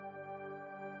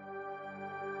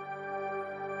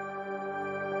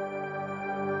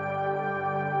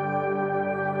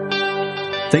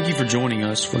Thank you for joining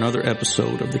us for another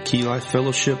episode of the Key Life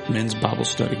Fellowship Men's Bible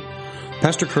Study.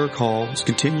 Pastor Kirk Hall is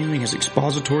continuing his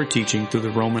expository teaching through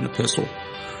the Roman epistle.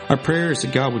 Our prayer is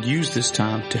that God would use this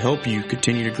time to help you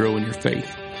continue to grow in your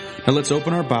faith. Now let's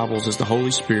open our Bibles as the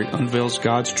Holy Spirit unveils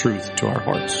God's truth to our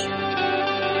hearts.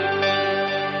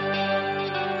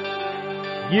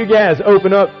 You guys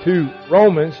open up to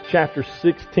Romans chapter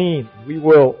 16. We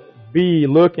will be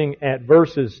looking at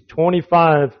verses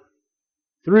 25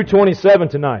 through 27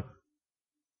 tonight.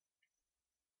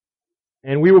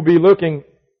 And we will be looking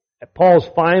at Paul's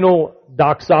final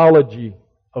doxology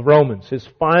of Romans. His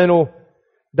final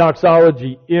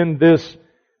doxology in this,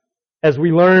 as we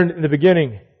learned in the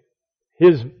beginning,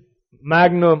 his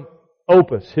magnum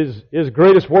opus, his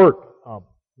greatest work.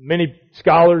 Many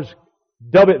scholars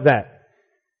dub it that.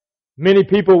 Many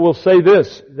people will say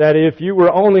this, that if you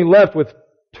were only left with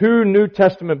two New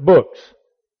Testament books,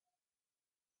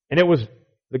 and it was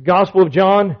the Gospel of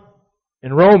John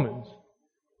and Romans,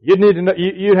 you'd need to know,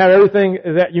 you'd have everything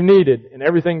that you needed and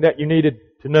everything that you needed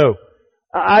to know.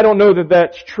 I don't know that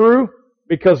that's true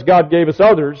because God gave us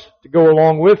others to go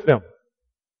along with them.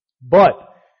 But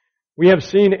we have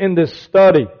seen in this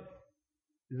study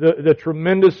the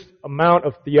tremendous amount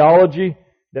of theology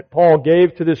that Paul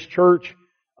gave to this church,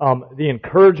 the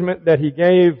encouragement that he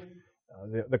gave,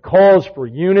 the cause for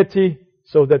unity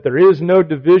so that there is no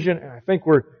division. And I think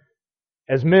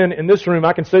as men in this room,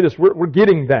 I can say this, we're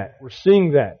getting that. We're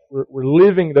seeing that. We're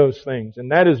living those things.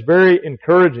 And that is very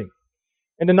encouraging.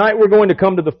 And tonight we're going to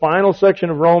come to the final section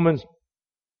of Romans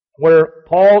where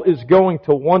Paul is going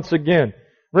to once again,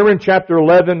 remember in chapter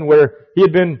 11 where he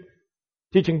had been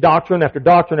teaching doctrine after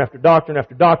doctrine after doctrine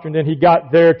after doctrine, then he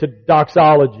got there to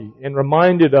doxology and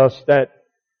reminded us that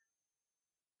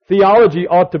theology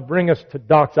ought to bring us to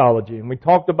doxology. And we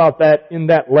talked about that in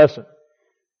that lesson.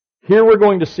 Here we're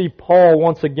going to see Paul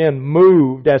once again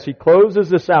moved as he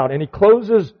closes this out. And he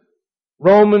closes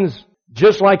Romans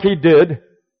just like he did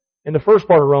in the first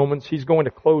part of Romans. He's going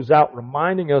to close out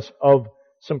reminding us of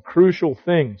some crucial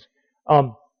things.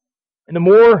 And the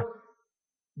more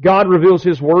God reveals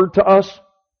His Word to us,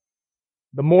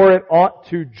 the more it ought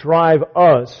to drive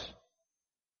us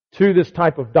to this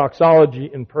type of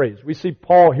doxology and praise. We see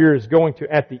Paul here is going to,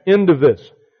 at the end of this,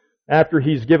 after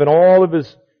he's given all of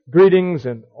his greetings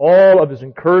and all of his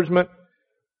encouragement,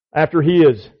 after he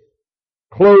has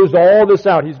closed all this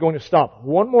out, he's going to stop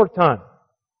one more time.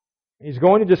 He's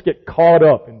going to just get caught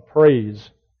up in praise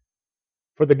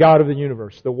for the God of the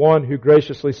universe, the one who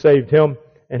graciously saved him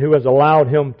and who has allowed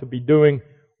him to be doing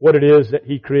what it is that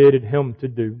He created him to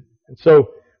do. And so,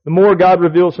 the more God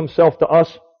reveals Himself to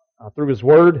us through His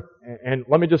Word, and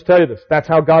let me just tell you this, that's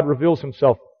how God reveals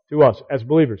Himself to us as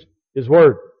believers, His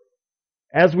Word.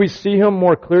 As we see Him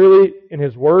more clearly in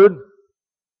His Word,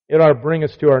 it ought to bring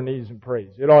us to our knees in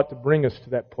praise. It ought to bring us to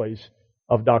that place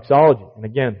of doxology. And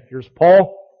again, here's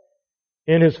Paul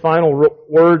in his final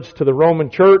words to the Roman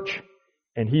church,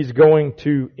 and he's going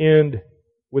to end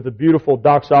with a beautiful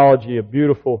doxology, a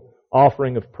beautiful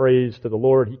offering of praise to the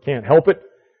Lord. He can't help it.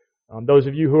 Those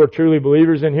of you who are truly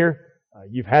believers in here,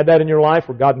 you've had that in your life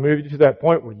where God moved you to that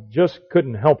point where you just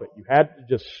couldn't help it. You had to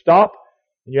just stop.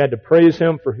 And you had to praise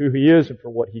Him for who He is and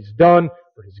for what He's done,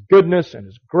 for His goodness and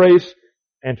His grace,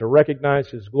 and to recognize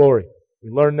His glory. We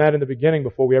learned that in the beginning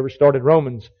before we ever started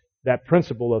Romans, that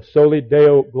principle of soli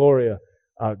Deo gloria,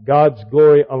 God's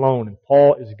glory alone. And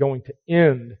Paul is going to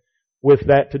end with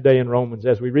that today in Romans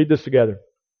as we read this together.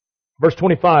 Verse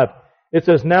 25, it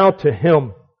says, "Now to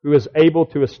Him who is able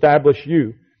to establish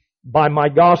you by my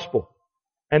gospel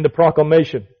and the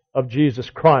proclamation of Jesus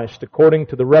Christ, according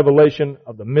to the revelation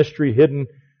of the mystery hidden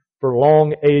for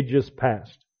long ages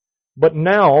past, but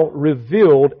now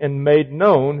revealed and made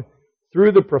known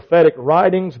through the prophetic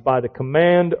writings by the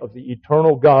command of the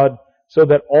eternal God, so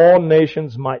that all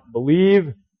nations might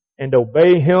believe and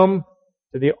obey Him.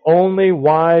 To the only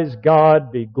wise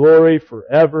God be glory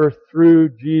forever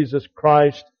through Jesus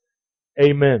Christ.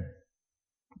 Amen."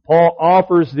 Paul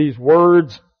offers these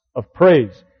words of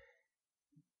praise.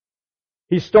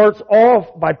 He starts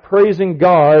off by praising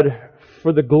God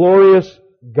for the glorious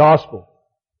gospel.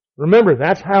 Remember,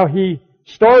 that's how he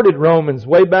started Romans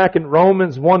way back in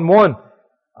Romans 1:1.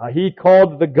 He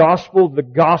called the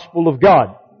gospel of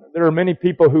God. There are many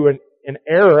people who in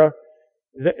error,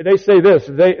 they say this.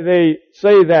 They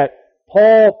say that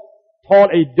Paul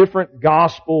taught a different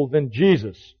gospel than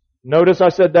Jesus. Notice I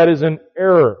said that is an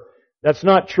error. That's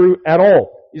not true at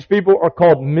all. These people are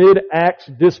called mid-Acts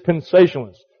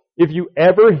dispensationalists. If you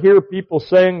ever hear people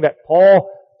saying that Paul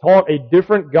taught a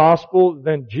different gospel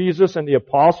than Jesus and the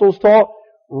apostles taught,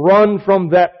 run from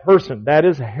that person. That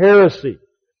is heresy.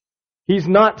 He's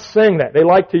not saying that. They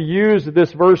like to use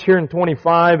this verse here in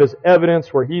 25 as evidence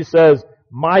where he says,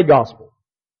 my gospel.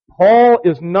 Paul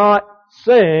is not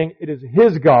saying it is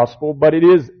his gospel, but it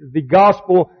is the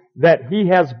gospel that he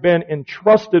has been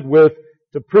entrusted with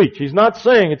to preach. He's not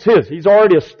saying it's his. He's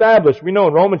already established. We know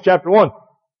in Romans chapter 1,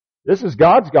 this is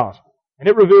God's gospel. And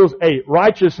it reveals a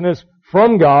righteousness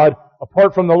from God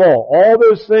apart from the law. All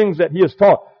those things that he has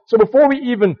taught. So before we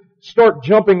even start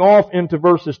jumping off into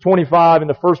verses 25 and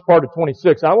the first part of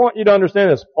 26, I want you to understand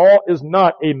this. Paul is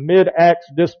not a mid-Acts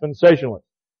dispensationalist.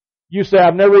 You say,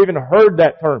 I've never even heard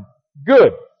that term.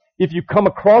 Good. If you come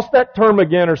across that term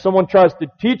again or someone tries to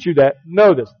teach you that,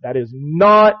 know this. That is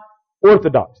not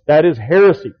orthodox. That is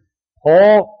heresy.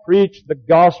 Paul preached the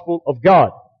gospel of God.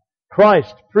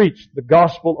 Christ preached the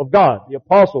gospel of God. The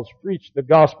apostles preached the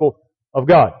gospel of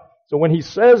God. So when he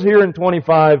says here in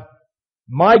 25,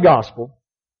 my gospel,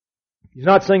 he's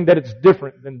not saying that it's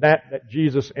different than that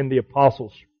Jesus and the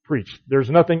apostles preached. There's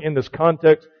nothing in this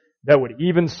context that would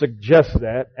even suggest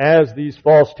that, as these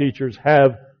false teachers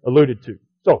have alluded to.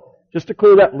 So, just to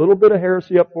clear that little bit of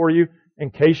heresy up for you, in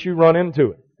case you run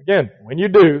into it. Again, when you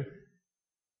do,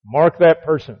 mark that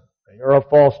person. They are a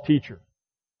false teacher.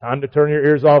 Time to turn your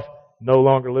ears off. No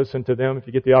longer listen to them. If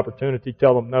you get the opportunity,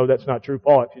 tell them, no, that's not true.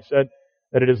 Paul actually said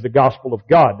that it is the gospel of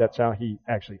God. That's how he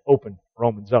actually opened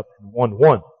Romans up in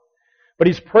 1:1. But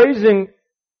he's praising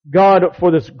God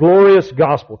for this glorious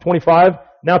gospel. 25,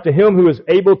 now to him who is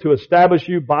able to establish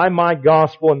you by my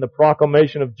gospel and the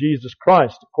proclamation of Jesus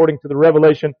Christ, according to the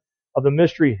revelation of the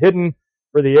mystery hidden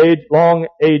for the long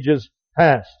ages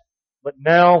past, but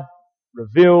now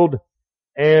revealed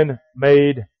and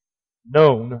made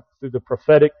known through the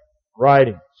prophetic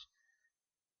writings.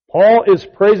 Paul is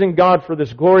praising God for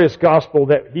this glorious gospel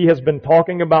that he has been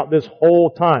talking about this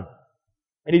whole time.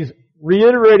 And he's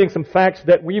reiterating some facts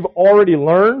that we've already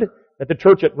learned, that the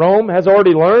church at Rome has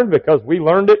already learned because we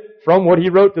learned it from what he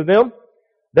wrote to them,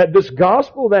 that this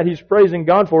gospel that he's praising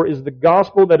God for is the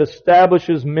gospel that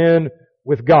establishes men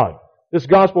with God. This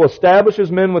gospel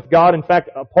establishes men with God. In fact,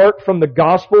 apart from the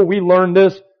gospel, we learned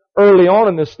this early on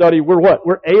in this study, we're what?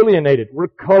 We're alienated. We're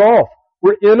cut off.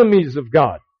 We're enemies of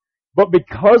God. But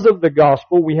because of the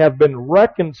gospel, we have been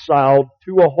reconciled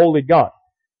to a holy God.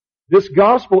 This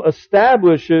gospel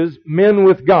establishes men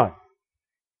with God.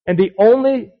 And the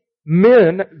only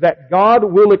men that God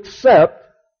will accept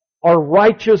are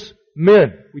righteous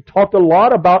men. We talked a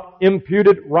lot about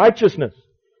imputed righteousness.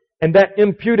 And that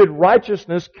imputed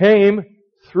righteousness came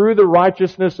through the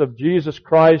righteousness of Jesus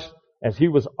Christ as He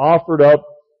was offered up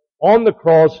on the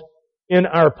cross in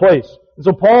our place. And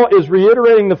so Paul is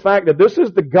reiterating the fact that this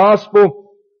is the gospel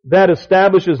that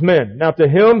establishes men. Now to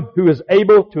Him who is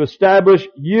able to establish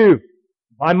you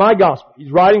by my gospel.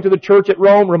 He's writing to the church at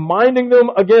Rome, reminding them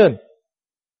again,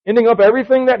 ending up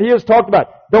everything that he has talked about.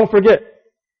 Don't forget,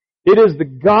 it is the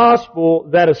gospel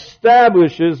that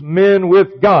establishes men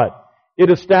with God.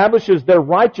 It establishes their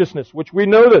righteousness, which we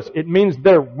know this. It means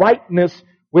their rightness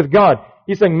with God.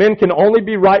 He's saying men can only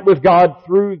be right with God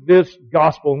through this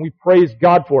gospel, and we praise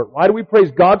God for it. Why do we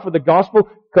praise God for the gospel?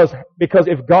 Because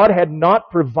if God had not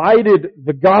provided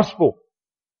the gospel,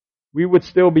 we would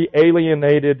still be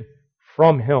alienated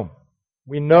from Him.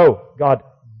 We know God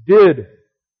did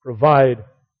provide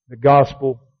the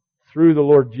gospel through the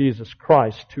Lord Jesus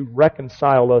Christ to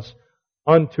reconcile us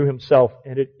unto Himself.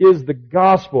 And it is the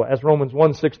gospel, as Romans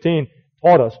 1:16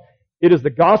 taught us, it is the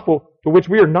gospel to which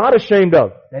we are not ashamed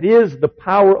of. That is the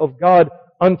power of God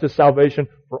unto salvation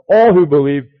for all who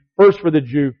believe, first for the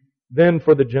Jew, then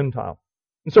for the Gentile.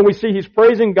 And so we see he's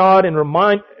praising God and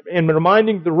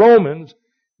reminding the Romans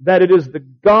that it is the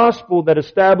gospel that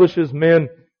establishes men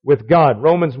with God.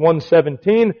 Romans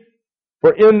 1:17,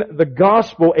 for in the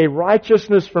gospel a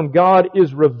righteousness from God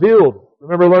is revealed.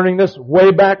 Remember learning this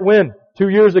way back when? 2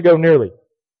 years ago nearly.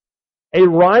 A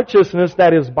righteousness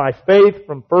that is by faith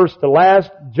from first to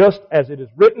last, just as it is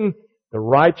written, the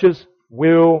righteous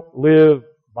will live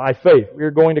by faith. We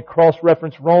are going to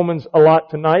cross-reference Romans a lot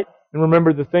tonight and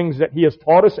remember the things that he has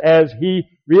taught us as he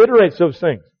reiterates those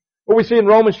things. But we see in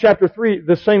Romans chapter 3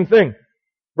 the same thing.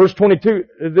 Verse 22,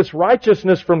 this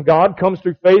righteousness from God comes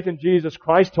through faith in Jesus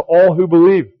Christ to all who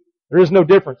believe. There is no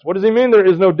difference. What does he mean there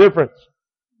is no difference?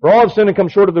 For all have sinned and come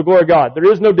short of the glory of God.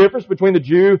 There is no difference between the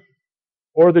Jew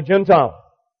or the Gentile.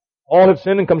 All have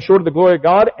sinned and come short of the glory of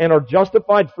God and are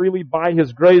justified freely by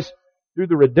His grace through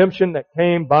the redemption that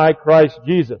came by Christ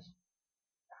Jesus.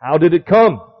 How did it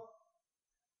come?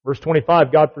 Verse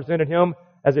 25, God presented Him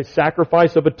as a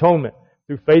sacrifice of atonement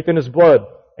through faith in His blood.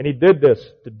 And He did this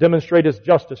to demonstrate His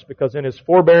justice because in His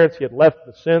forbearance He had left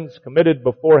the sins committed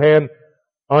beforehand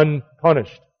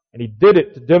unpunished. And He did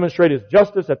it to demonstrate His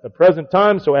justice at the present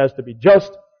time so as to be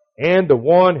just and the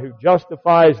one who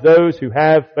justifies those who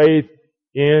have faith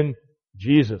in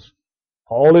Jesus.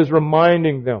 Paul is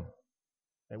reminding them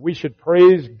that we should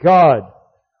praise God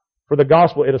for the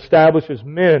gospel. It establishes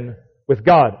men with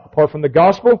God. Apart from the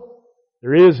gospel,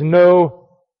 there is no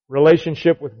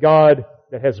relationship with God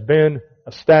that has been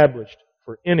established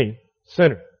for any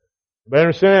sinner. But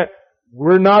understand that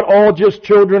we're not all just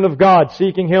children of God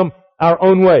seeking Him our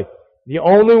own way. The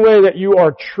only way that you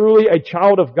are truly a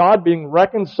child of God, being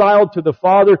reconciled to the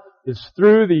Father, is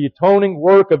through the atoning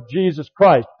work of Jesus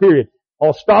Christ. Period.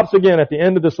 Paul stops again at the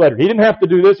end of this letter. He didn't have to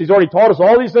do this. He's already taught us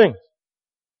all these things.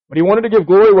 But he wanted to give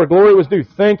glory where glory was due.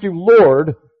 Thank you,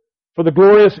 Lord, for the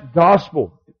glorious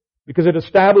gospel, because it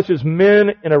establishes men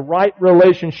in a right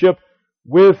relationship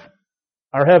with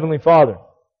our Heavenly Father.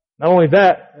 Not only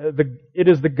that, it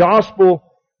is the gospel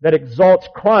that exalts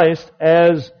Christ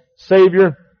as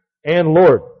Savior and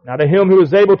Lord. Now to Him who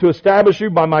is able to establish you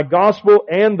by my gospel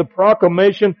and the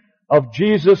proclamation of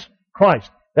Jesus Christ.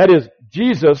 That is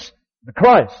Jesus the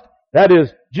Christ. That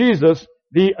is Jesus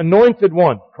the Anointed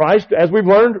One. Christ, as we've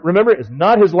learned, remember, is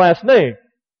not His last name.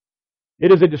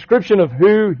 It is a description of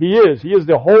who He is. He is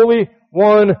the Holy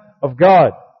One of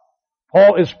God.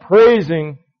 Paul is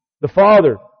praising the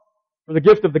Father for the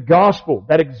gift of the gospel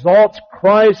that exalts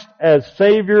Christ as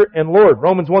Savior and Lord.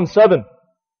 Romans 1:7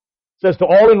 says, to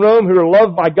all in Rome who are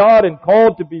loved by God and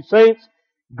called to be saints,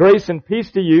 grace and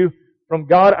peace to you from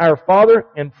God our Father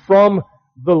and from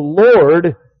the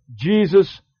Lord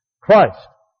Jesus Christ.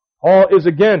 Paul is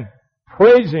again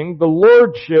praising the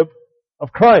lordship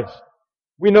of Christ.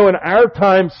 We know in our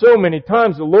time so many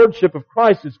times the lordship of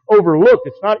Christ is overlooked.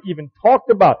 It's not even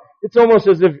talked about. It's almost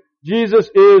as if Jesus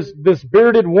is this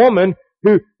bearded woman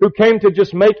who came to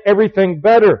just make everything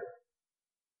better.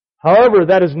 However,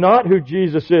 that is not who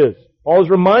Jesus is. Paul is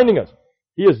reminding us,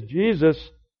 He is Jesus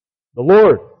the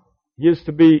Lord. He is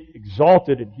to be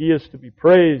exalted and He is to be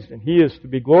praised and He is to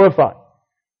be glorified.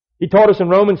 He taught us in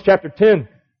Romans chapter 10,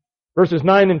 verses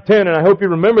 9 and 10, and I hope you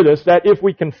remember this, that if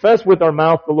we confess with our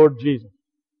mouth the Lord Jesus,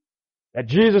 that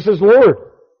Jesus is Lord,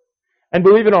 and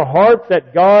believe in our heart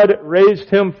that God raised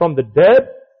Him from the dead,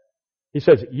 He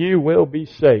says, you will be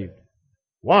saved.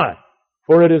 Why?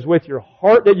 For it is with your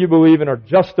heart that you believe and are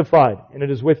justified, and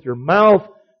it is with your mouth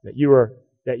that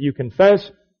you confess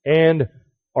and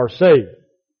are saved.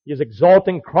 He is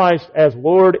exalting Christ as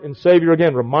Lord and Savior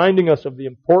again, reminding us of the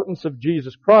importance of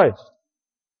Jesus Christ.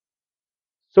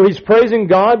 So he's praising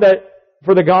God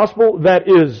for the gospel that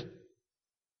is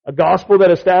a gospel that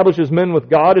establishes men with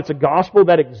God. It's a gospel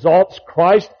that exalts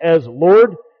Christ as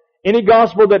Lord. Any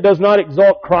gospel that does not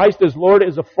exalt Christ as Lord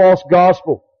is a false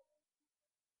gospel.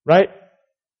 Right?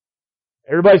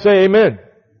 Everybody say amen.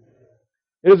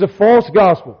 It is a false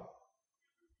gospel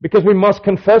because we must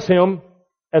confess Him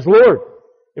as Lord.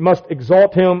 We must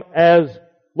exalt Him as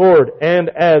Lord and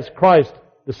as Christ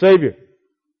the Savior.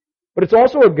 But it's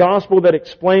also a gospel that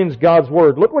explains God's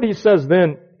Word. Look what he says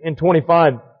then in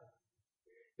 25.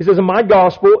 He says, in my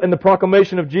gospel and the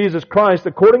proclamation of Jesus Christ,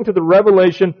 according to the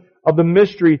revelation of the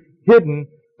mystery hidden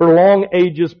for long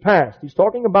ages past. He's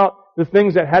talking about the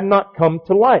things that had not come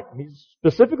to light. He's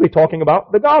specifically talking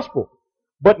about the gospel.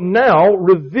 But now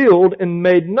revealed and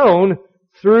made known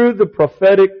through the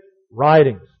prophetic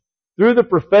writings. Through the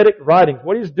prophetic writings.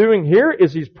 What he's doing here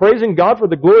is he's praising God for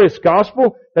the glorious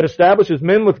gospel that establishes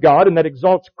men with God and that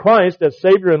exalts Christ as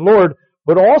Savior and Lord,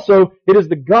 but also it is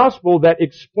the gospel that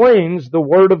explains the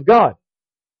Word of God.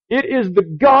 It is the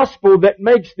gospel that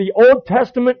makes the Old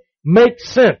Testament make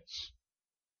sense.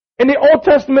 And the Old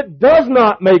Testament does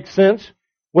not make sense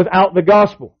without the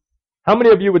gospel. How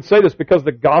many of you would say this? Because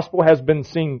the gospel has been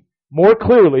seen more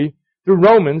clearly through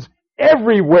Romans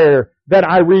everywhere that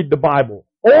I read the Bible.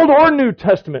 Old or New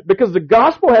Testament. Because the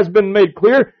gospel has been made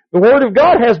clear. The Word of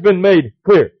God has been made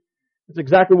clear. That's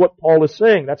exactly what Paul is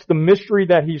saying. That's the mystery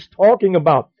that he's talking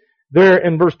about. There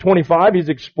in verse 25, he's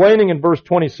explaining in verse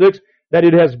 26 that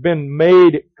it has been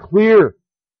made clear.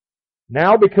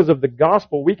 Now because of the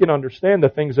gospel, we can understand the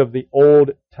things of the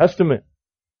Old Testament.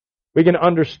 We can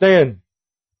understand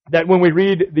that when we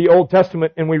read the Old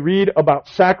Testament and we read about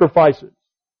sacrifices,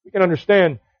 we can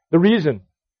understand the reason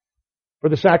for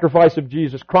the sacrifice of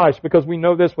Jesus Christ, because we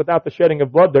know this, without the shedding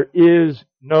of blood, there is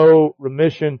no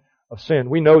remission of sin.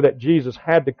 We know that Jesus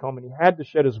had to come and He had to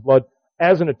shed His blood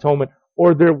as an atonement,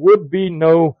 or there would be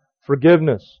no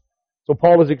forgiveness. So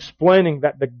Paul is explaining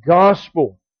that the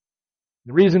gospel,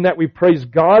 the reason that we praise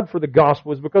God for the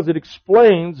gospel is because it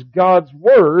explains God's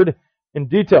Word in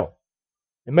detail.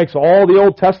 It makes all the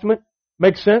Old Testament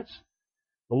make sense.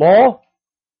 The law,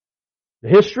 the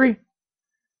history,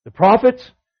 the prophets,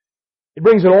 It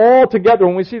brings it all together.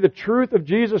 When we see the truth of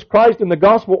Jesus Christ in the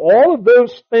gospel, all of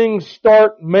those things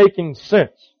start making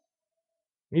sense.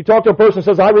 When you talk to a person who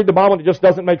says, I read the Bible and it just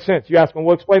doesn't make sense, you ask them,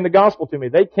 well, explain the gospel to me.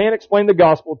 They can't explain the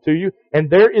gospel to you, and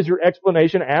there is your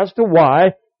explanation as to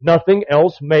why nothing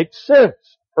else makes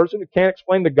sense. A person who can't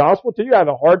explain the gospel to you, I have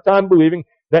a hard time believing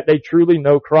that they truly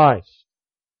know Christ.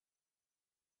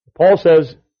 Paul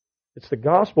says it's the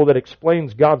gospel that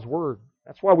explains God's word.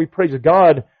 That's why we praise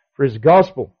God for His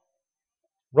gospel.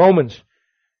 Romans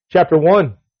chapter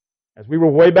 1, as we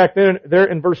were way back there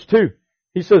in verse 2,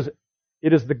 he says,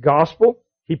 it is the gospel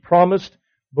He promised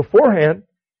beforehand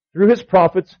through His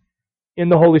prophets in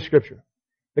the Holy Scripture.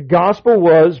 The gospel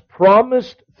was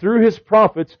promised through His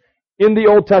prophets in the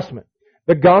Old Testament.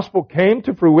 The gospel came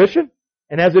to fruition,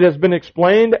 and as it has been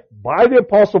explained by the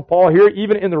Apostle Paul here,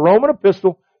 even in the Roman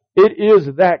epistle, it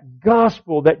is that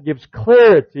gospel that gives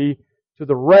clarity to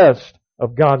the rest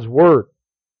of God's Word.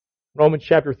 Romans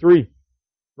chapter 3,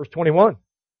 verse 21.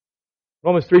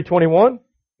 Romans 3:21,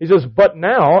 he says, but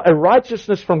now a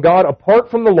righteousness from God apart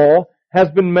from the law has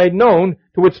been made known,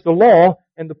 to which the law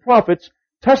and the prophets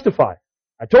testify.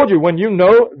 I told you, when you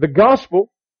know the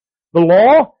gospel, the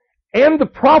law and the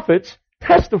prophets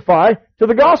testify to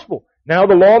the gospel. Now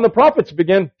the law and the prophets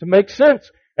begin to make sense.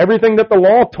 Everything that the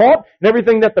law taught and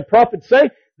everything that the prophets say,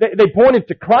 they pointed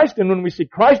to Christ, and when we see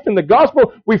Christ in the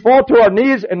gospel, we fall to our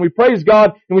knees and we praise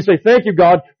God and we say, thank you,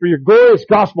 God, for your glorious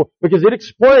gospel, because it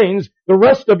explains the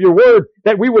rest of your word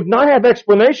that we would not have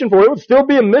explanation for. It would still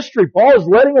be a mystery. Paul is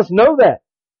letting us know that.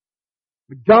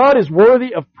 But God is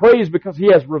worthy of praise because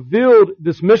He has revealed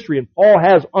this mystery, and Paul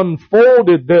has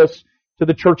unfolded this to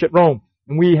the church at Rome.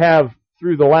 And we have,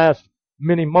 through the last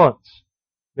many months,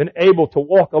 been able to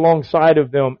walk alongside of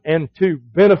them and to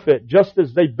benefit just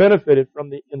as they benefited from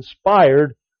the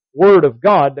inspired Word of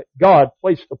God that God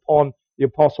placed upon the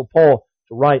Apostle Paul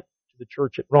to write to the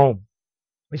church at Rome.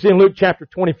 We see in Luke chapter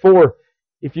 24,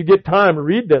 if you get time,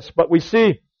 read this, but we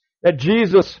see that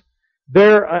Jesus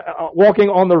there walking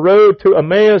on the road to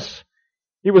Emmaus,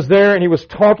 He was there and He was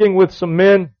talking with some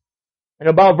men, and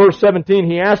about verse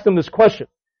 17 He asked them this question.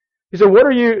 He said, what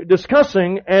are you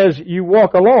discussing as you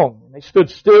walk along? And they stood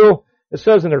still. It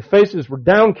says, and their faces were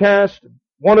downcast.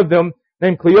 One of them,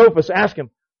 named Cleophas, asked Him,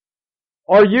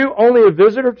 are you only a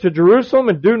visitor to Jerusalem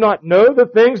and do not know the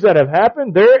things that have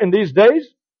happened there in these days?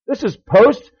 This is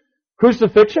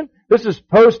post-crucifixion. This is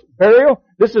post-burial.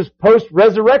 This is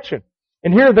post-resurrection.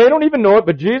 And here they don't even know it,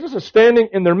 but Jesus is standing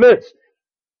in their midst.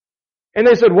 And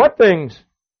they said, what things?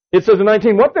 It says in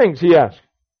 19, what things? He asked.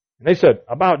 And they said,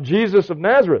 about Jesus of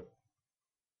Nazareth.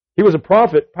 He was a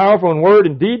prophet, powerful in word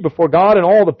and deed before God and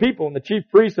all the people, and the chief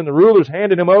priests and the rulers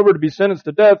handed Him over to be sentenced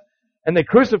to death, and they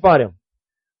crucified Him.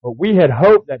 But we had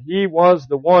hoped that He was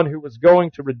the one who was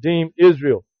going to redeem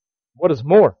Israel. What is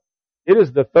more, it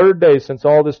is the third day since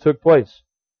all this took place.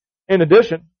 In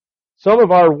addition, some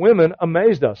of our women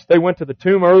amazed us. They went to the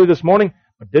tomb early this morning,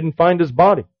 but didn't find His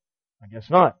body. I guess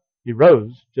not. He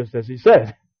rose, just as He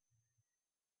said.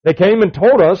 They came and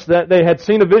told us that they had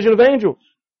seen a vision of angels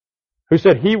who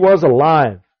said He was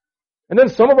alive. And then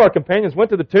some of our companions went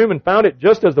to the tomb and found it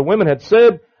just as the women had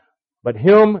said, but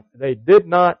Him they did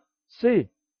not see.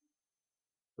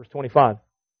 Verse 25,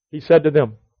 He said to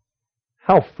them,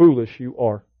 how foolish you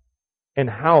are, and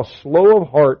how slow of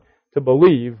heart to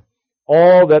believe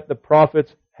all that the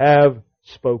prophets have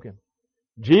spoken.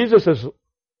 Jesus is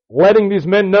letting these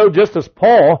men know, just as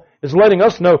Paul is letting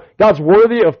us know, God's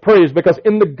worthy of praise, because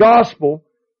in the gospel,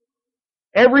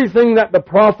 everything that the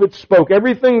prophets spoke,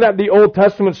 everything that the Old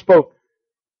Testament spoke,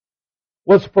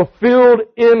 was fulfilled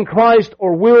in Christ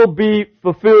or will be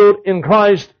fulfilled in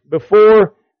Christ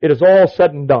before it is all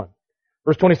said and done.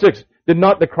 Verse 26, did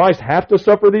not the Christ have to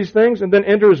suffer these things and then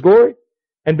enter His glory?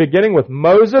 And beginning with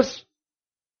Moses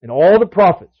and all the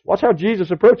prophets. Watch how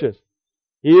Jesus approaches.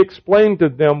 He explained to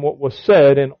them what was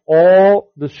said in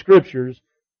all the Scriptures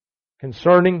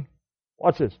concerning,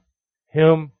 watch this,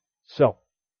 Himself.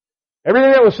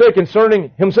 Everything that was said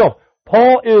concerning Himself.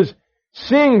 Paul is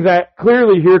seeing that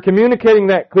clearly here, communicating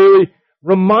that clearly,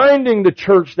 reminding the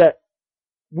church that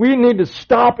we need to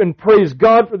stop and praise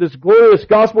God for this glorious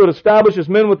gospel. It establishes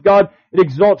men with God. It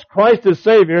exalts Christ as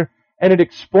Savior, and it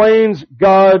explains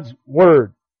God's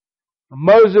Word. From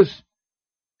Moses,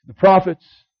 the prophets,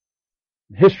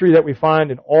 the history that we find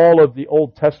in all of the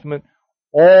Old Testament,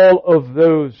 all of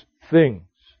those things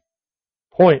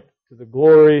point to the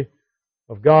glory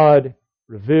of God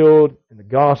revealed in the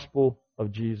gospel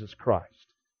of Jesus Christ.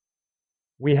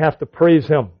 We have to praise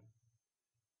Him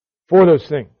for those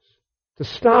things. To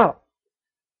stop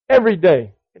every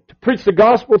day, to preach the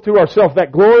gospel to ourselves,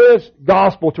 that glorious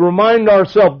gospel, to remind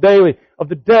ourselves daily of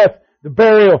the death, the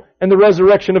burial, and the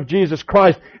resurrection of Jesus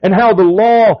Christ, and how the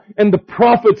law and the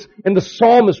prophets and the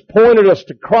psalmists pointed us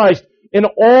to Christ in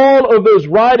all of those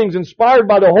writings inspired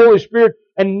by the Holy Spirit.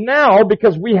 And now,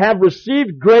 because we have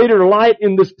received greater light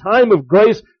in this time of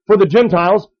grace for the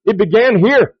Gentiles, it began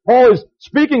here. Paul is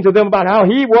speaking to them about how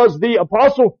he was the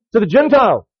apostle to the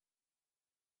Gentiles.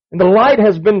 And the light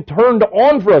has been turned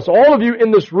on for us. All of you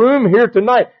in this room here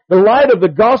tonight, the light of the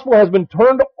gospel has been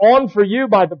turned on for you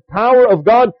by the power of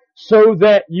God so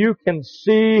that you can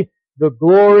see the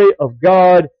glory of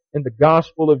God in the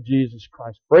gospel of Jesus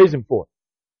Christ. Praise Him for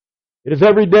it. It is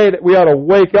every day that we ought to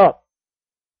wake up.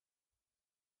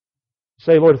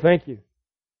 Say, Lord, thank you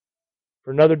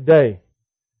for another day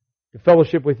to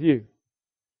fellowship with you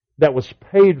that was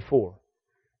paid for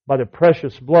by the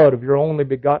precious blood of your only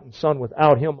begotten Son.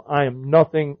 Without Him, I am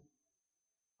nothing.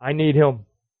 I need Him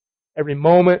every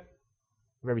moment,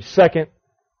 every second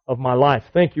of my life.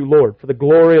 Thank you, Lord, for the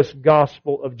glorious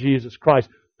gospel of Jesus Christ.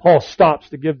 Paul stops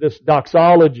to give this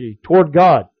doxology toward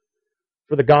God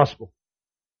for the gospel.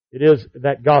 It is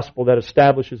that gospel that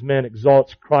establishes men,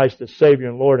 exalts Christ as Savior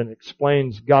and Lord, and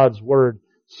explains God's Word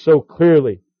so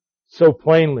clearly, so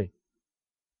plainly,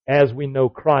 as we know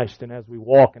Christ and as we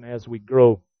walk and as we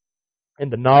grow in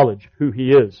the knowledge of who He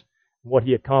is and what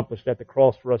He accomplished at the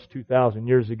cross for us 2,000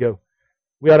 years ago.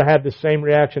 We ought to have the same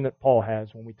reaction that Paul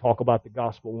has when we talk about the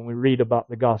gospel, when we read about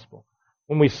the gospel,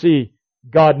 when we see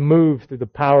God move through the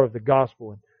power of the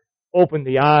gospel and open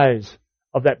the eyes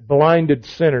of that blinded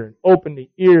sinner, and open the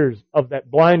ears of that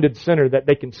blinded sinner that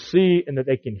they can see and that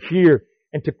they can hear,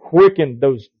 and to quicken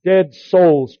those dead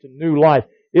souls to new life.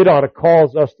 It ought to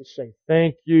cause us to say,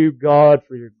 thank you, God,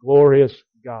 for your glorious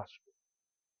gospel.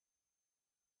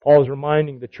 Paul is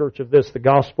reminding the church of this, the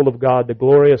gospel of God, the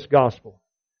glorious gospel,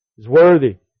 is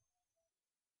worthy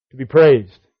to be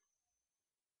praised.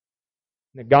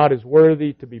 And that God is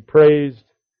worthy to be praised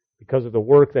because of the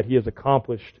work that He has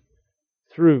accomplished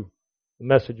through the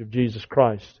message of Jesus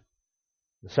Christ,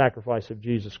 the sacrifice of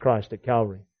Jesus Christ at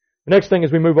Calvary. The next thing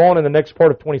as we move on in the next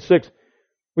part of 26,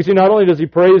 we see not only does he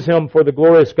praise Him for the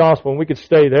glorious gospel, and we could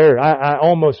stay there. I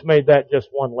almost made that just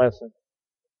one lesson.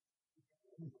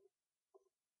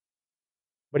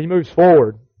 But he moves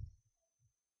forward.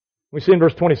 We see in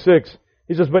verse 26,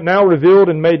 he says, but now revealed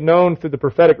and made known through the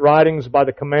prophetic writings by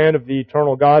the command of the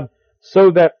eternal God,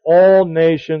 so that all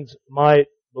nations might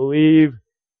believe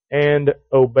and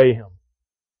obey Him.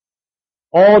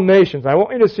 All nations. I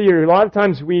want you to see here, a lot of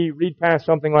times we read past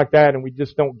something like that and we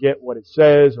just don't get what it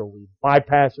says or we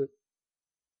bypass it.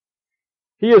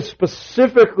 He is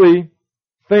specifically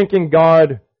thanking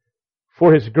God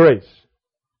for His grace.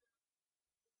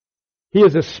 He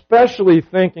is especially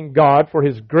thanking God for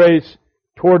His grace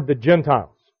toward the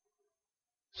Gentiles.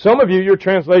 Some of you, your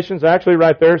translations actually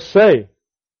right there say,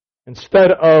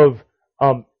 instead of,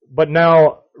 but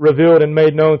now revealed and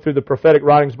made known through the prophetic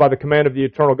writings by the command of the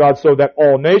eternal God, so that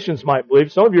all nations might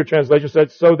believe. Some of your translations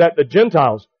said, so that the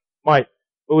Gentiles might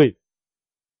believe.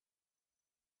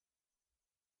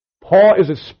 Paul is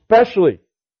especially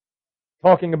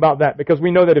talking about that because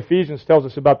we know that Ephesians tells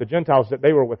us about the Gentiles that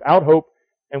they were without hope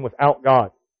and without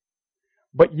God.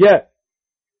 But yet,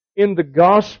 in the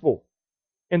gospel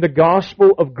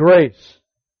of grace,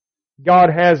 God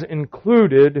has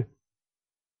included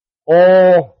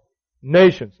all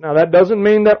nations. Now that doesn't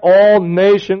mean that all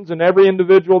nations and every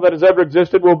individual that has ever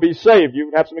existed will be saved. You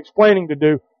would have some explaining to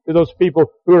do to those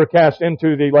people who are cast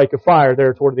into the lake of fire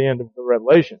there toward the end of the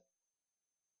Revelation.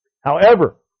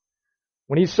 However,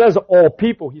 when he says all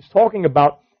people, he's talking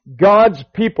about God's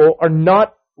people are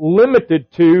not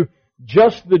limited to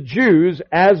just the Jews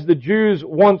as the Jews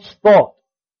once thought.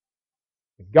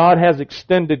 God has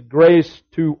extended grace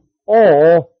to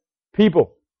all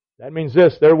people. That means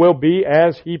this, there will be,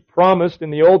 as He promised in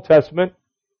the Old Testament,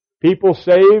 people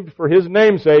saved for His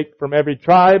namesake from every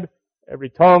tribe, every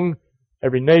tongue,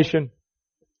 every nation,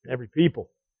 every people.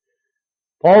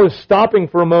 Paul is stopping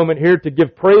for a moment here to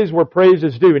give praise where praise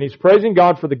is due, and he's praising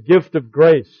God for the gift of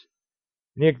grace.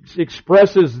 And he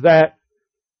expresses that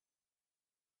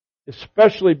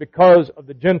especially because of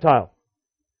the Gentile.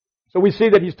 So we see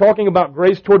that he's talking about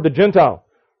grace toward the Gentile.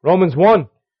 Romans 1,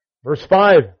 verse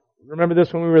 5. Remember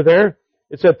this when we were there?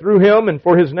 It said, through Him and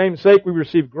for His name's sake we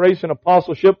receive grace and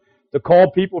apostleship to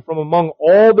call people from among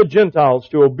all the Gentiles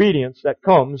to obedience that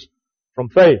comes from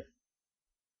faith.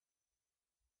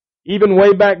 Even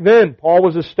way back then, Paul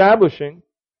was establishing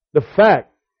the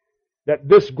fact that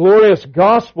this glorious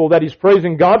gospel that he's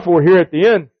praising God for here at the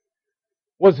end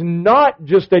was not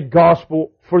just a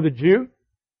gospel for the Jew.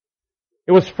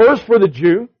 It was first for the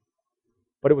Jew,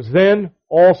 but it was then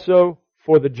also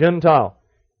for the Gentile.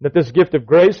 That this gift of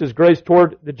grace is grace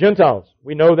toward the Gentiles.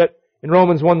 We know that in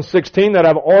Romans 1:16 that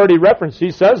I've already referenced,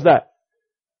 he says that.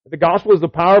 The gospel is the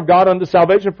power of God unto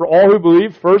salvation for all who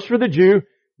believe, first for the Jew,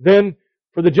 then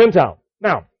for the Gentile.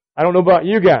 Now, I don't know about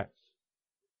you guys,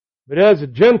 but as a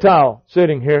Gentile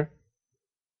sitting here,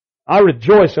 I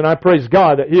rejoice and I praise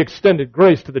God that He extended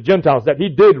grace to the Gentiles, that He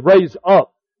did raise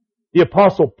up the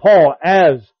Apostle Paul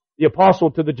as the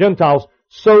apostle to the Gentiles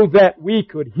so that we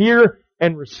could hear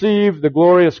and receive the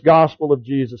glorious gospel of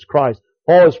Jesus Christ.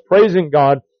 Paul is praising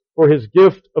God for His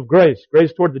gift of grace.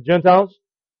 Grace toward the Gentiles.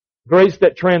 Grace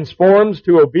that transforms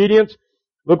to obedience.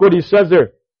 Look what he says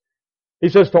there. He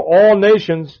says to all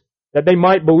nations that they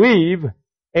might believe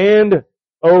and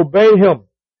obey Him.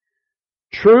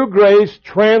 True grace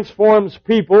transforms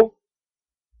people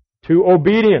to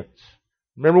obedience.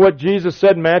 Remember what Jesus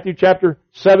said in Matthew chapter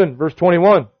 7, verse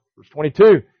 21, verse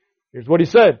 22. Here's what He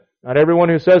said. Not everyone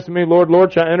who says to me, Lord,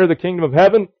 Lord, shall enter the kingdom of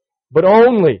heaven, but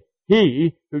only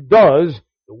he who does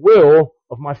the will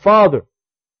of my Father.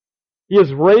 He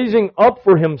is raising up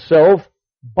for Himself,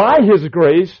 by His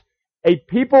grace, a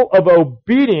people of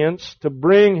obedience to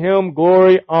bring Him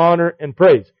glory, honor, and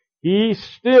praise. He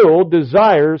still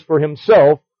desires for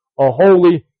Himself a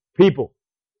holy people.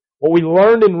 What we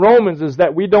learned in Romans is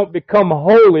that we don't become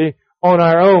holy on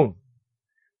our own.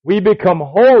 We become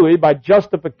holy by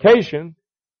justification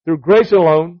through grace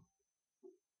alone,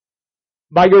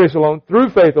 by grace alone, through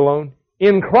faith alone,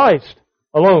 in Christ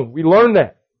alone. We learned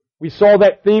that. We saw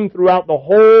that theme throughout the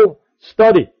whole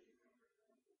study.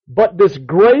 But this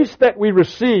grace that we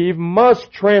receive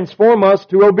must transform us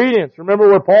to obedience. Remember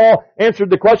where Paul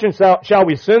answered the question, shall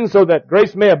we sin so that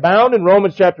grace may abound in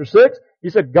Romans chapter 6? He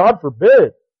said, God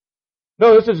forbid.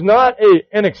 No, this is not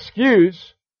an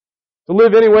excuse to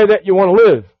live any way that you want to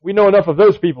live. We know enough of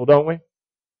those people, don't we?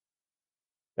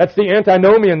 That's the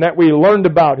antinomian that we learned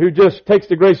about, who just takes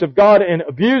the grace of God and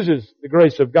abuses the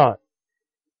grace of God.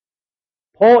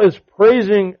 Paul is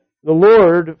praising the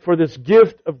Lord for this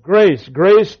gift of grace,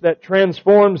 grace that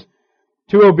transforms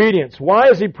to obedience. Why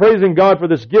is he praising God for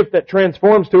this gift that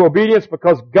transforms to obedience?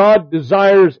 Because God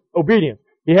desires obedience.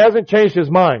 He hasn't changed His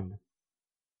mind.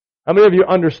 How many of you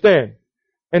understand?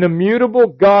 An immutable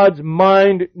God's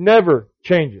mind never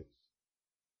changes.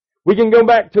 We can go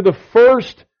back to the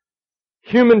first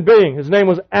human being. His name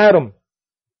was Adam.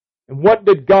 And what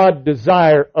did God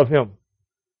desire of him?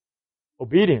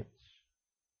 Obedience.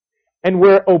 And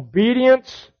where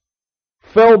obedience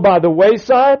fell by the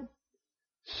wayside,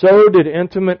 so did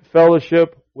intimate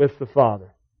fellowship with the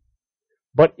Father.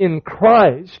 But in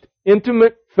Christ,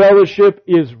 intimate fellowship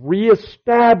is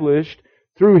reestablished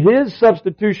through His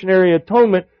substitutionary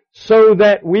atonement so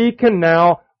that we can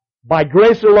now, by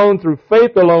grace alone, through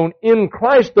faith alone, in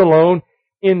Christ alone,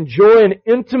 enjoy an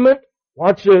intimate,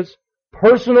 watch this,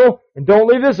 personal, and don't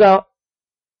leave this out,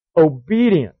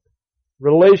 obedient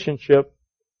relationship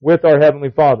with our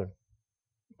Heavenly Father.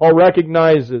 Paul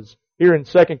recognizes here in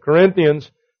 2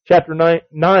 Corinthians chapter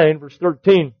 9, verse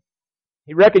 13,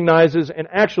 he recognizes and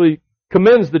actually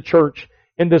commends the church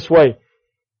in this way.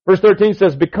 Verse 13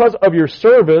 says, because of your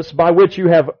service by which you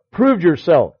have proved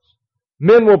yourselves,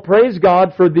 men will praise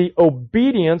God for the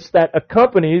obedience that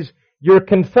accompanies your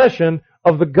confession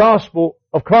of the gospel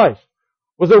of Christ.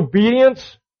 Was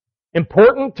obedience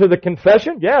important to the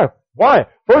confession? Yeah. Why?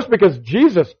 First, because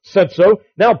Jesus said so.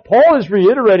 Now, Paul is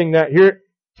reiterating that here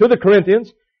to the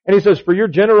Corinthians, and he says, for your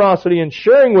generosity in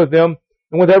sharing with them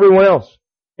and with everyone else.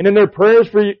 And in their prayers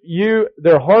for you,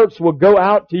 their hearts will go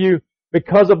out to you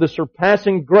because of the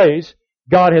surpassing grace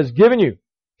God has given you.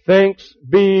 Thanks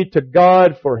be to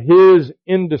God for His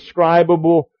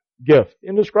indescribable gift.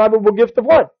 Indescribable gift of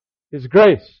what? His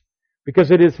grace.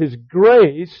 Because it is His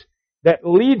grace that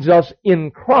leads us in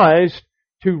Christ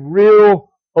to real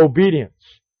obedience.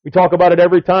 We talk about it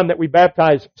every time that we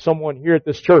baptize someone here at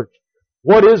this church.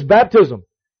 What is baptism?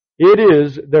 It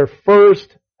is their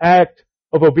first act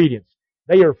of obedience.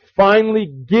 They are finally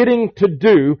getting to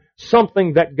do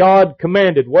something that God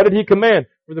commanded. What did He command?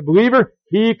 For the believer,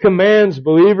 He commands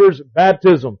believers'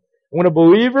 baptism. When a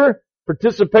believer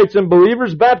participates in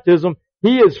believers' baptism,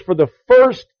 he is for the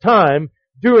first time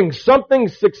doing something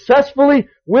successfully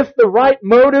with the right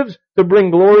motives to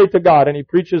bring glory to God. And he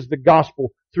preaches the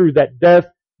gospel through that death,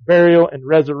 burial, and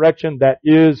resurrection that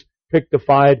is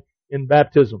pictified in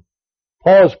baptism.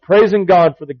 Paul is praising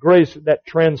God for the grace that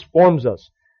transforms us.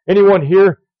 Anyone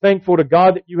here thankful to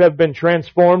God that you have been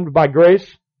transformed by grace?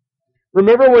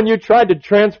 Remember when you tried to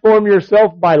transform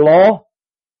yourself by law?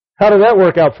 How did that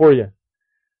work out for you?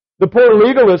 The poor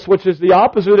legalist, which is the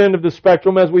opposite end of the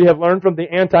spectrum, as we have learned from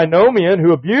the antinomian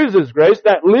who abuses grace,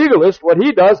 that legalist, what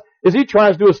he does is he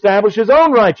tries to establish his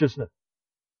own righteousness.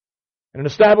 And in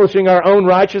establishing our own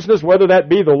righteousness, whether that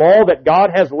be the law that God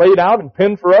has laid out and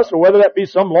penned for us, or whether that be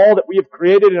some law that we have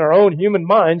created in our own human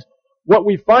minds, what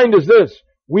we find is this: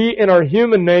 we in our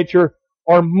human nature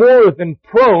are more than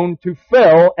prone to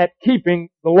fail at keeping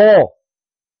the law.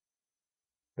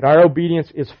 But our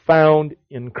obedience is found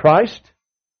in Christ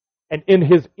and in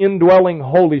His indwelling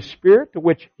Holy Spirit, to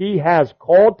which He has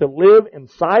called to live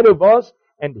inside of us,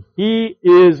 and He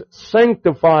is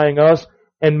sanctifying us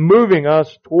and moving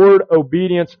us toward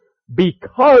obedience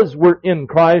because we're in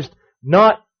Christ,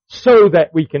 not so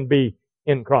that we can be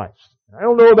in Christ. I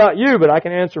don't know about you, but I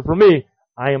can answer for me.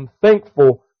 I am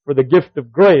thankful for the gift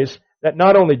of grace that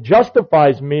not only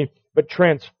justifies me, but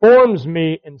transforms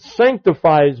me and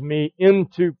sanctifies me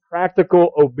into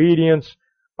practical obedience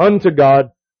unto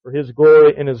God for His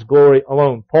glory and His glory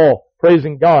alone. Paul,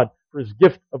 praising God for His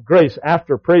gift of grace,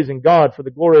 after praising God for the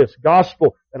glorious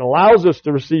gospel that allows us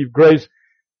to receive grace,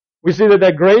 we see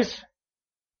that grace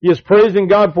he is praising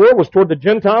God for was toward the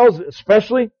Gentiles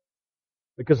especially,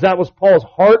 because that was Paul's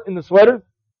heart in this letter.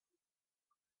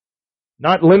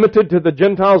 Not limited to the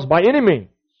Gentiles by any means.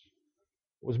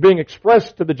 It was being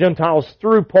expressed to the Gentiles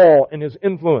through Paul and his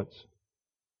influence.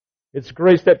 It's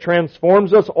grace that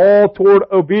transforms us all toward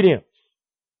obedience.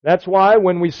 That's why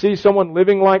when we see someone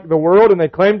living like the world and they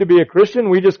claim to be a Christian,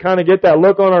 we just kind of get that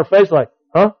look on our face like,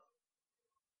 huh?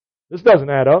 This doesn't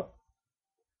add up.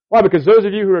 Why? Because those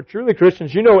of you who are truly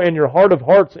Christians, you know in your heart of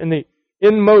hearts, in the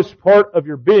inmost part of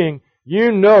your being,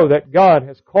 you know that God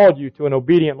has called you to an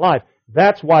obedient life.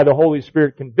 That's why the Holy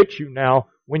Spirit convicts you now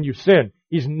when you sin.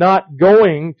 He's not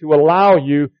going to allow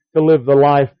you to live the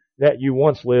life that you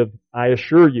once lived, I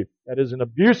assure you. That is an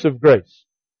abuse of grace.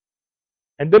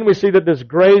 And then we see that this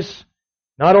grace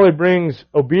not only brings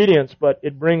obedience, but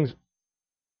it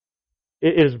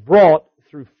is brought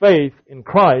through faith in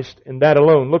Christ and that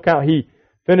alone. Look how he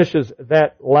finishes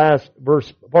that last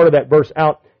verse, part of that verse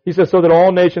out. He says, so that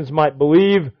all nations might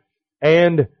believe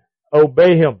and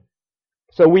obey Him.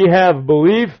 So we have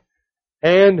belief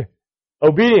and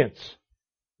obedience.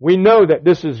 We know that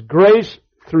this is grace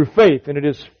through faith, and it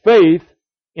is faith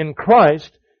in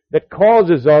Christ that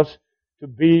causes us to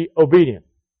be obedient.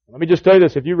 Let me just tell you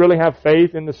this, if you really have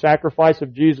faith in the sacrifice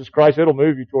of Jesus Christ, it'll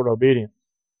move you toward obedience.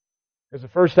 Because the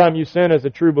first time you sin as a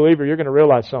true believer, you're going to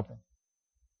realize something.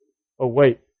 Oh,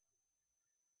 wait.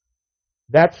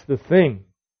 That's the thing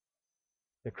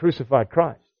that crucified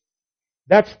Christ.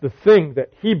 That's the thing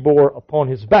that He bore upon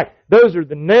His back. Those are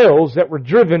the nails that were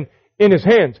driven in His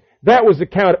hands. That was the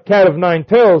cat of nine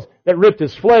tails that ripped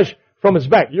His flesh from His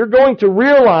back. You're going to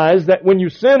realize that when you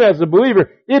sin as a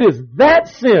believer, it is that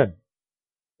sin.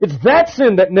 It's that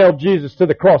sin that nailed Jesus to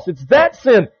the cross. It's that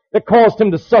sin that caused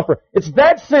Him to suffer. It's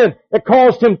that sin that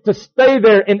caused Him to stay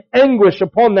there in anguish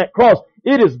upon that cross.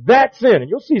 It is that sin. And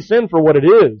you'll see sin for what it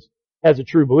is as a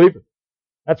true believer.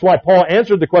 That's why Paul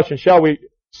answered the question, shall we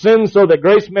sin so that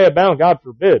grace may abound? God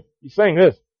forbid. He's saying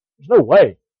this. There's no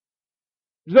way.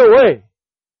 There's no way.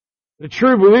 The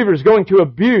true believer is going to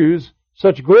abuse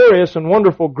such glorious and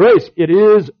wonderful grace. It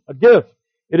is a gift.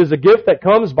 It is a gift that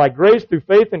comes by grace through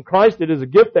faith in Christ. It is a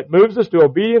gift that moves us to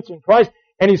obedience in Christ.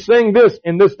 And he's saying this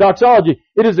in this doxology.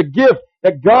 It is a gift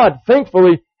that God,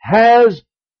 thankfully, has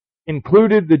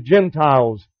included the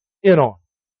Gentiles in on.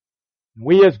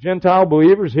 We as Gentile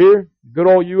believers here, good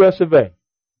old U.S. of A.,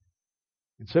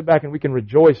 can sit back and we can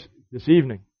rejoice this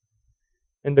evening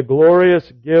in the glorious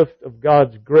gift of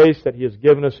God's grace that He has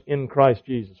given us in Christ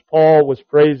Jesus. Paul was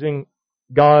praising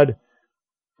God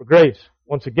for grace.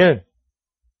 Once again,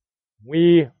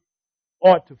 we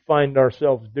ought to find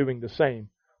ourselves doing the same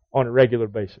on a regular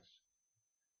basis.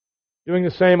 Doing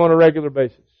the same on a regular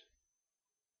basis.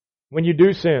 When you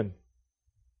do sin,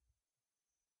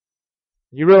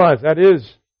 you realize that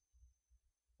is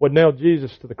what nailed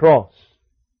Jesus to the cross.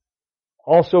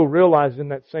 Also realize in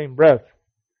that same breath,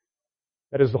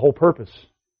 that is the whole purpose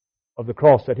of the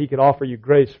cross, that He could offer you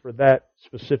grace for that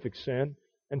specific sin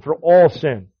and for all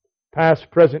sin, past,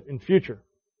 present, and future.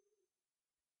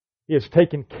 He has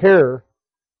taken care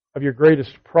of your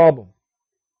greatest problem.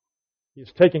 He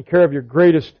has taken care of your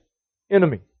greatest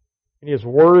enemy. And He is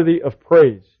worthy of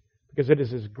praise because it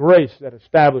is His grace that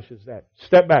establishes that.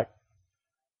 Step back.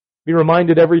 Be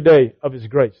reminded every day of His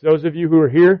grace. Those of you who are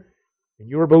here and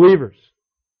you are believers,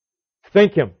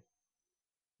 thank Him.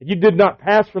 You did not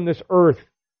pass from this earth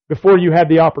before you had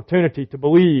the opportunity to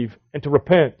believe and to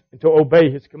repent and to obey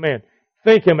His command.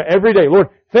 Thank Him every day. Lord,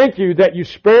 thank You that You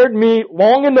spared me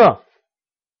long enough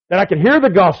that I could hear the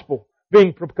gospel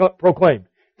being proclaimed.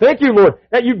 Thank You, Lord,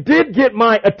 that You did get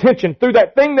my attention through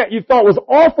that thing that you thought was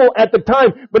awful at the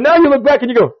time, but now you look back and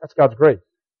you go, that's God's grace.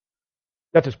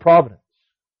 That's His providence.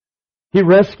 He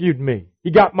rescued me.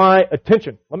 He got my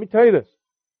attention. Let me tell you this.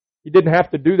 He didn't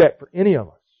have to do that for any of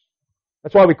us.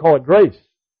 That's why we call it grace.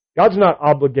 God's not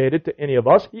obligated to any of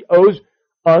us. He owes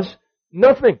us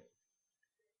nothing.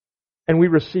 And we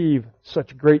receive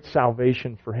such great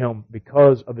salvation for Him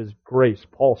because of His grace.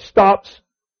 Paul stops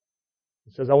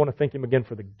and says, I want to thank Him again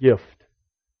for the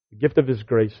gift of His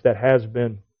grace that has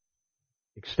been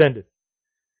extended.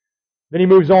 Then he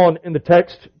moves on in the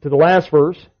text to the last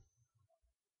verse.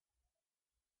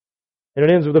 And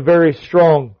it ends with a very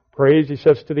strong praise. He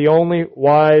says, to the only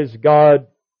wise God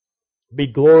be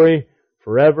glory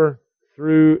forever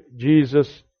through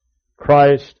Jesus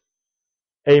Christ.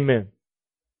 Amen.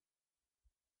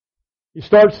 He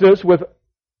starts this with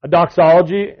a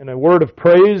doxology and a word of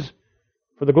praise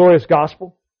for the glorious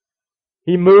gospel.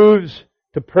 He moves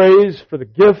to praise for the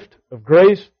gift of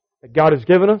grace that God has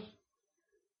given us.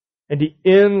 And he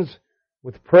ends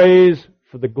with praise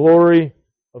for the glory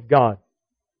of God.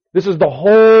 This is the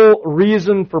whole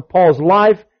reason for Paul's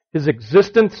life, his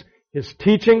existence, his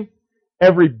teaching.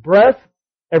 Every breath,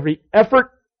 every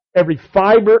effort, every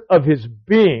fiber of his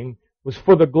being was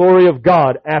for the glory of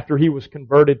God after he was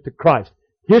converted to Christ.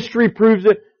 History proves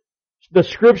it. The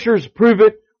Scriptures prove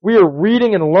it. We are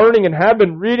reading and learning and have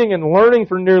been reading and learning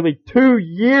for nearly 2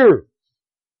 years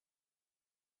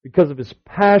because of his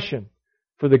passion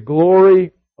for the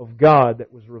glory of God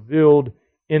that was revealed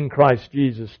in Christ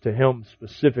Jesus to him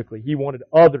specifically. He wanted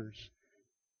others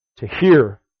to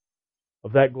hear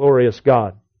of that glorious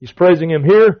God. He's praising Him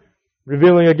here,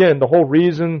 revealing again the whole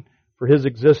reason for His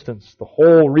existence, the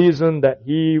whole reason that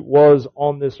He was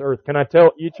on this earth. Can I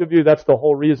tell each of you that's the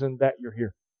whole reason that you're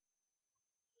here?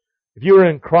 If you are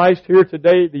in Christ here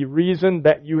today, the reason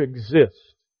that you exist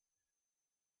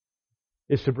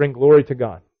is to bring glory to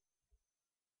God.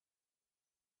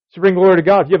 To bring glory to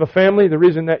God. If you have a family, the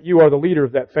reason that you are the leader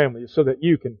of that family is so that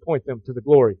you can point them to the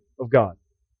glory of God,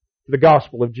 to the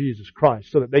gospel of Jesus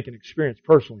Christ, so that they can experience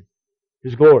personally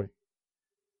His glory.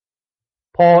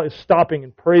 Paul is stopping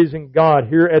and praising God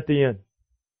here at the end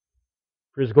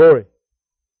for His glory.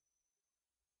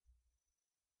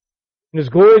 And His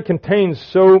glory contains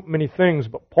so many things,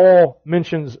 but Paul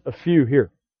mentions a few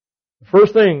here. The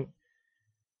first thing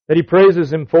that he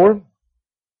praises Him for,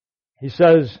 he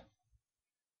says,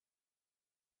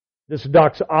 this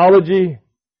doxology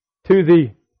to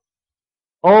the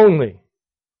only,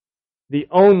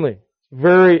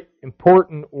 very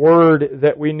important word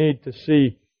that we need to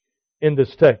see in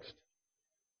this text.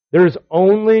 There is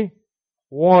only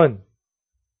one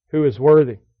who is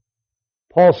worthy.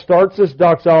 Paul starts this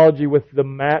doxology with the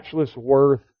matchless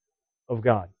worth of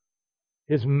God.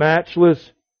 His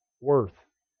matchless worth.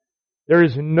 There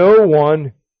is no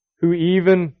one who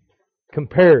even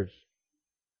compares.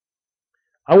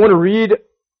 I want to read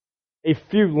a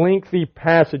few lengthy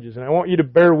passages, and I want you to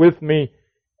bear with me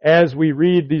as we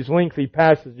read these lengthy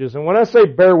passages. And when I say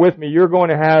bear with me, you're going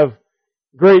to have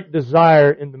great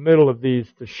desire in the middle of these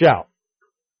to shout.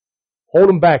 Hold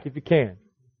them back if you can.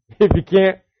 If you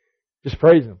can't, just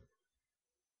praise Him.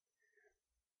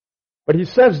 But he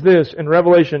says this in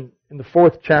Revelation in the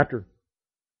 4th chapter,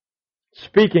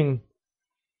 speaking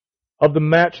of the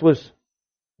matchless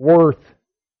worth.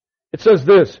 It says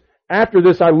this, after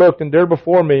this I looked, and there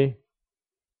before me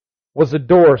was a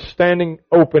door standing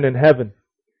open in heaven.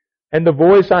 And the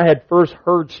voice I had first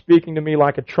heard speaking to me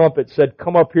like a trumpet said,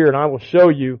 come up here and I will show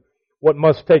you what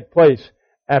must take place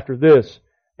after this.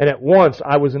 And at once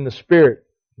I was in the Spirit.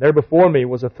 There before me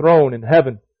was a throne in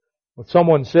heaven with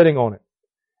someone sitting on it.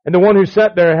 And the one who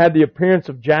sat there had the appearance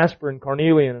of jasper and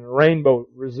carnelian, and a rainbow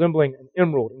resembling an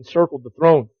emerald encircled the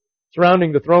throne.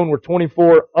 Surrounding the throne were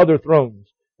 24 other thrones,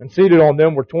 and seated on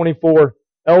them were 24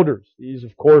 elders. These,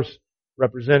 of course,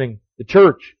 representing the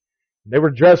church. They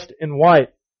were dressed in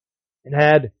white and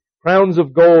had crowns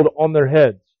of gold on their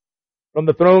heads. From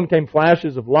the throne came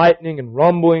flashes of lightning and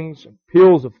rumblings and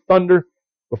peals of thunder.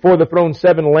 Before the throne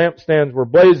 7 lampstands were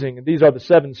blazing, and these are the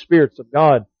 7 spirits of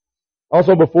God.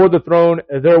 Also before the throne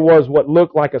there was what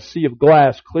looked like a sea of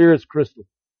glass, clear as crystal.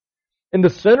 In the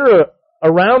center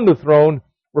around the throne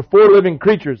were 4 living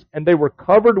creatures, and they were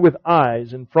covered with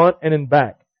eyes in front and in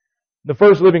back. The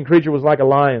first living creature was like a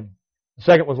lion. The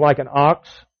second was like an ox.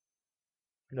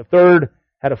 And the third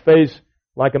had a face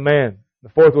like a man. The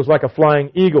fourth was like a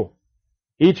flying eagle.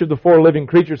 Each of the 4 living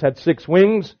creatures had 6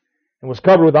 wings and was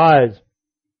covered with eyes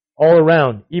all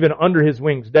around, even under his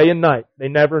wings, day and night. They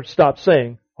never stopped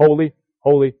saying, holy,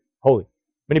 holy, holy.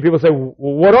 Many people say, well,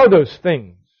 what are those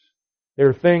things? There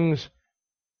are things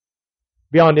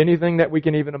beyond anything that we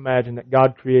can even imagine that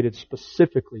God created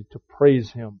specifically to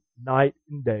praise Him night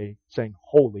and day, saying,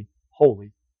 holy,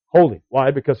 holy, holy. Why?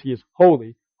 Because He is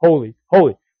holy, holy,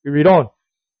 holy. We read on.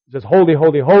 It says, holy,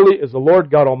 holy, holy is the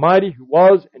Lord God Almighty, who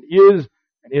was and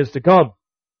is to come.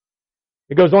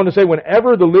 It goes on to say,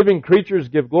 whenever the living creatures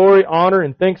give glory, honor,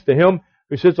 and thanks to Him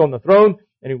who sits on the throne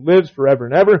and who lives forever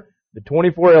and ever, the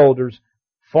 24 elders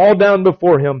fall down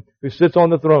before Him who sits on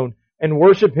the throne and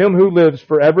worship Him who lives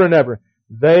forever and ever.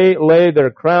 They lay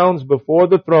their crowns before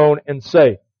the throne and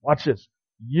say, watch this,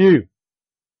 you,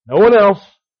 no one else,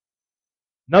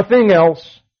 nothing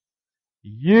else,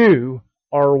 you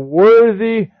are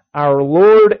worthy, our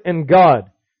Lord and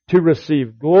God, to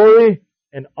receive glory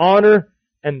and honor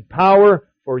and power,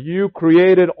 for you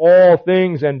created all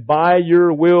things, and by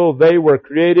your will they were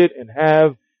created and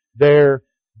have their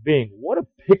being. What a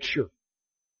picture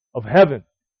of heaven.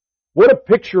 What a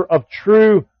picture of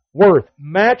true worth,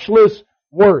 matchless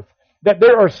worth. That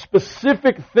there are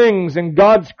specific things in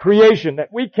God's creation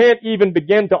that we can't even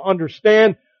begin to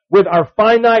understand with our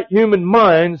finite human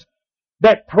minds,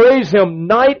 that praise Him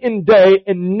night and day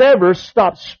and never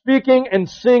stop speaking and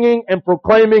singing and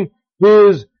proclaiming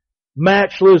His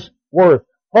matchless worth.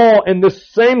 Paul, in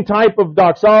this same type of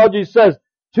doxology, says,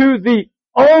 to the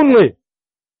only.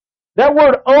 That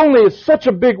word only is such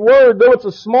a big word, though it's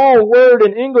a small word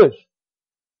in English.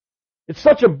 It's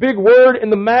such a big word in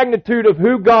the magnitude of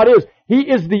who God is. He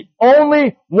is the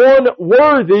only one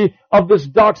worthy of this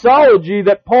doxology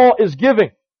that Paul is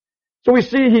giving. So we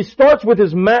see he starts with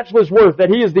His matchless worth, that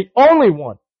He is the only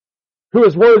one who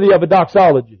is worthy of a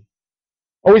doxology.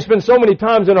 Oh, we spend so many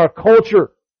times in our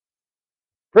culture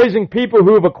praising people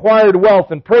who have acquired wealth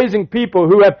and praising people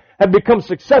who have become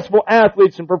successful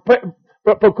athletes and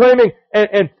proclaiming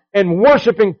and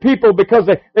worshiping people because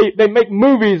they make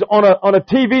movies on a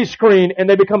TV screen and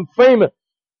they become famous.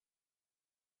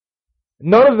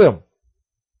 None of them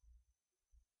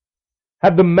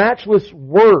have the matchless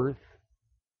worth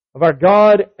of our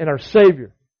God and our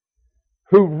Savior,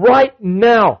 who right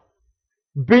now,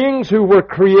 beings who were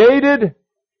created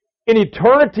in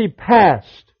eternity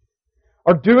past,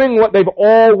 are doing what they've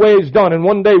always done. And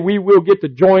one day we will get to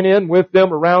join in with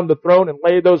them around the throne and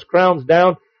lay those crowns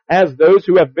down as those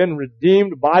who have been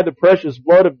redeemed by the precious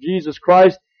blood of Jesus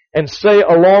Christ, and say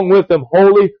along with them,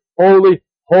 holy, holy,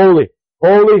 holy,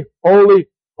 holy, holy,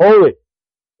 holy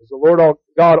is the Lord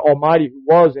God Almighty, who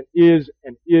was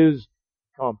and is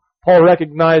come. Paul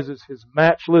recognizes His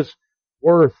matchless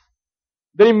worth.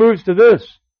 Then he moves to this.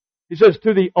 He says,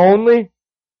 to the only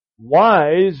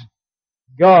wise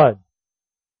God.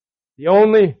 The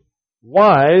only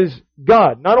wise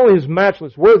God. Not only His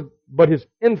matchless worth, but His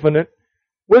infinite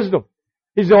wisdom.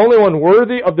 He's the only one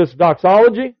worthy of this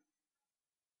doxology,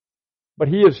 but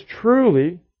He is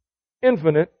truly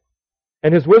infinite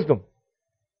in His wisdom.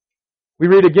 We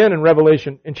read again in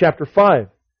Revelation in chapter 5,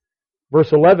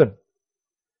 verse 11.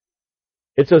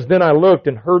 It says, then I looked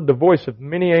and heard the voice of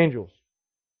many angels,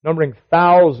 numbering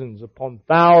thousands upon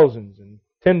thousands and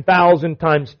 10,000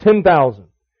 times 10,000.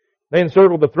 They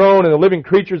encircled the throne and the living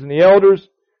creatures and the elders.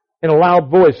 In a loud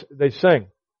voice they sang,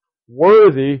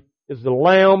 worthy is the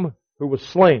Lamb who was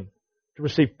slain to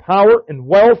receive power and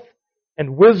wealth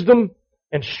and wisdom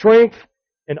and strength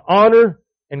and honor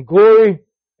and glory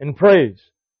and praise.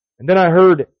 And then I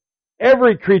heard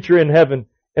every creature in heaven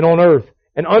and on earth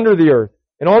and under the earth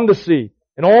and on the sea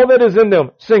and all that is in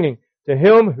them singing, to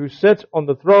Him who sits on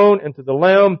the throne and to the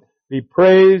Lamb be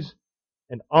praise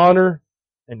and honor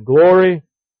and glory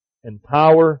and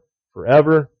power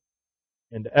forever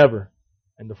and ever.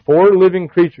 And the four living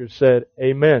creatures said,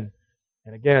 Amen.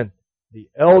 And again, the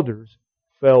elders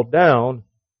fell down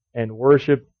and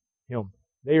worshiped Him.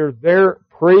 They are there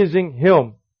praising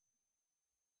Him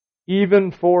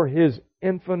even for His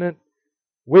infinite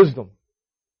wisdom.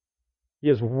 He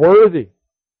is worthy,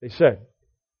 they said.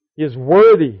 He is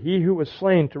worthy, He who was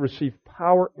slain, to receive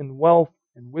power and wealth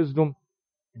and wisdom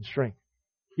and strength.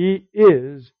 He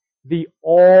is the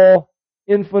all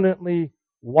infinitely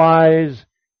wise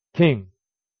King.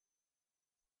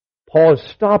 Paul is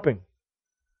stopping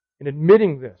and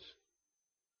admitting this.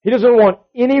 He doesn't want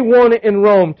anyone in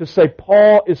Rome to say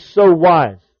Paul is so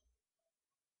wise.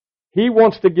 He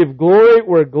wants to give glory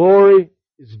where glory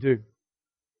is due.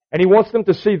 And he wants them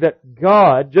to see that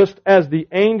God, just as the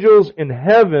angels in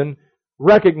heaven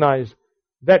recognize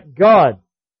that God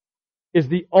is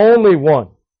the only one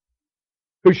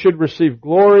who should receive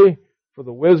glory for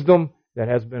the wisdom that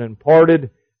has been imparted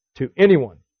to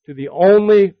anyone, to the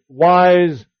only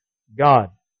wise God.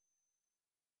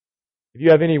 If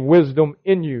you have any wisdom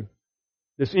in you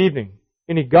this evening,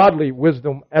 any godly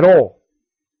wisdom at all,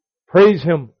 praise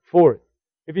Him for it.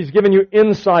 If He's given you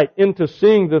insight into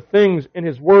seeing the things in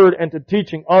His Word and to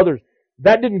teaching others,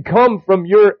 that didn't come from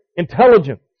your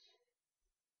intelligence.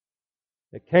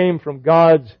 that came from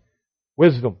God's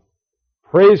wisdom.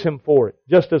 Praise Him for it,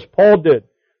 just as Paul did,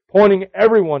 pointing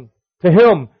everyone to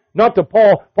Him, not to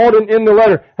Paul. Paul didn't end the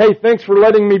letter, hey, thanks for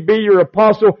letting me be your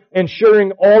apostle and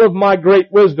sharing all of my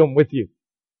great wisdom with you.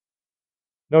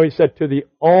 No, he said, to the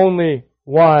only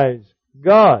wise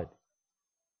God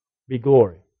be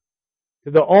glory.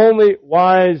 To the only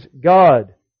wise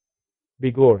God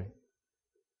be glory.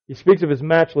 He speaks of His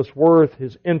matchless worth,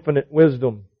 His infinite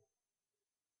wisdom,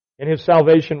 and His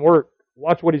salvation work.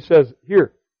 Watch what he says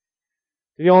here.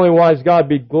 To the only wise God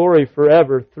be glory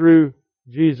forever through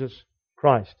Jesus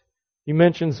Christ. He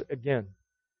mentions again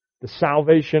the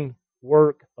salvation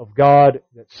work of God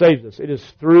that saves us. It is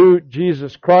through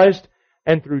Jesus Christ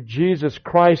and through Jesus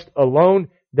Christ alone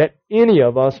that any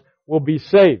of us will be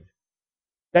saved.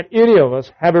 That any of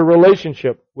us have a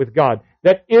relationship with God.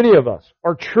 That any of us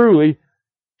are truly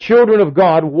children of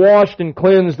God, washed and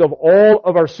cleansed of all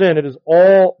of our sin. It is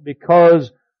all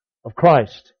because of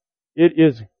Christ. It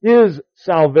is His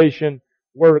salvation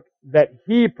work that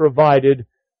He provided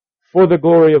for the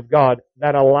glory of God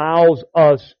that allows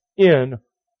us in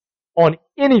on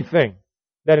anything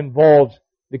that involves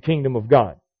the kingdom of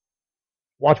God.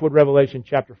 Watch what Revelation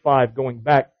chapter 5, going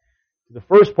back to the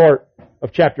first part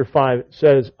of chapter 5,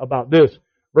 says about this.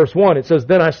 Verse 1, it says,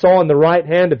 Then I saw in the right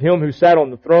hand of Him who sat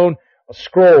on the throne a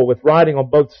scroll with writing on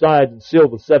both sides and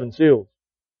sealed with 7 seals.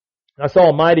 And I saw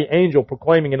a mighty angel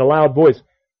proclaiming in a loud voice,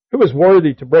 Who is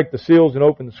worthy to break the seals and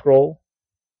open the scroll?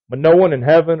 But no one in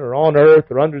heaven or on earth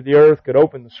or under the earth could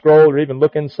open the scroll or even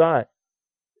look inside.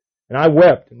 And I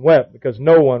wept and wept because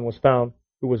no one was found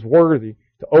who was worthy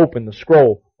to open the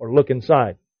scroll or look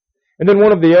inside. And then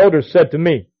one of the elders said to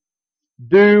me,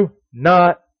 Do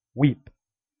not weep.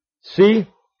 See,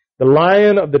 the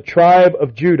Lion of the tribe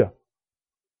of Judah.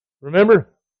 Remember,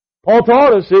 Paul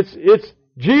taught us it's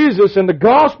Jesus and the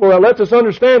gospel that lets us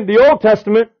understand the Old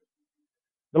Testament.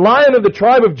 The Lion of the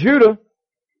tribe of Judah,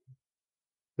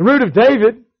 the root of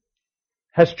David,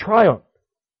 has triumphed.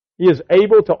 He is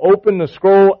able to open the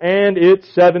scroll and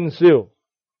its 7 seals.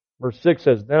 Verse 6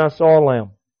 says, Then I saw a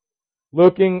lamb,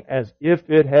 looking as if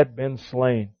it had been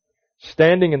slain,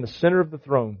 standing in the center of the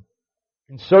throne,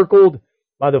 encircled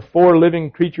by the 4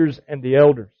 living creatures and the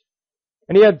elders.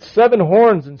 And he had 7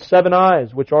 horns and 7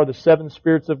 eyes, which are the 7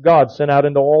 spirits of God sent out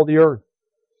into all the earth.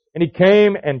 And he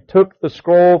came and took the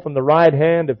scroll from the right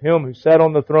hand of Him who sat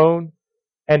on the throne,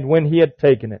 and when he had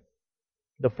taken it,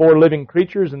 the 4 living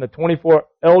creatures and the 24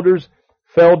 elders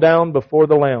fell down before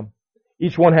the Lamb.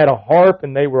 Each one had a harp,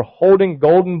 and they were holding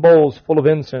golden bowls full of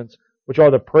incense, which are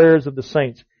the prayers of the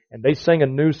saints. And they sang a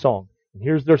new song. And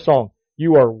here's their song.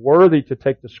 You are worthy to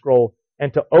take the scroll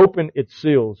and to open its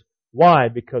seals. Why?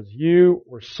 Because you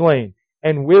were slain.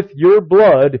 And with your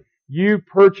blood, you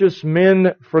purchased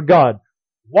men for God.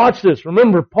 Watch this.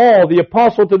 Remember Paul, the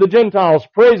apostle to the Gentiles,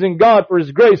 praising God for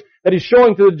His grace that He's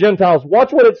showing to the Gentiles.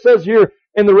 Watch what it says here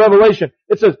in the Revelation.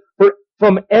 It says,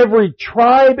 from every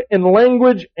tribe and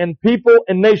language and people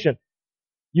and nation,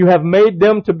 you have made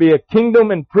them to be a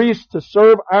kingdom and priests to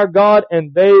serve our God,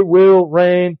 and they will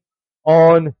reign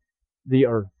on the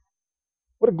earth.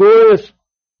 What a glorious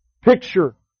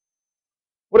picture.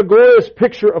 What a glorious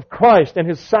picture of Christ and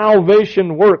His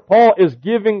salvation work. Paul is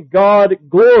giving God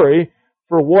glory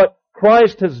for what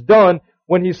Christ has done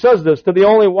when he says this. To the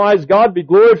only wise God be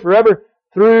glory forever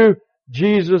through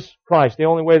Jesus Christ. The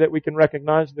only way that we can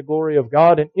recognize the glory of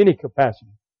God in any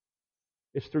capacity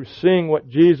is through seeing what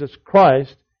Jesus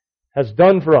Christ has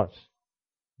done for us.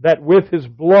 That with His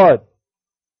blood,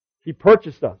 He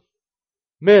purchased us.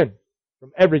 Men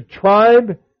from every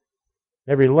tribe,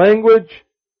 every language,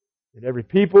 and every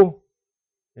people,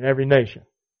 and every nation.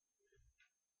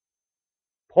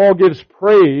 Paul gives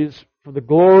praise for the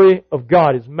glory of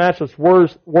God, His matchless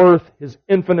worth, His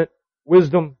infinite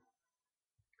wisdom,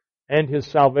 and His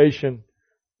salvation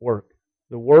work.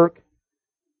 The work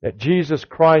that Jesus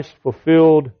Christ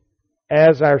fulfilled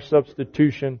as our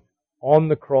substitution on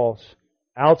the cross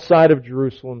outside of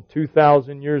Jerusalem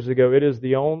 2,000 years ago. It is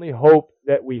the only hope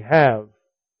that we have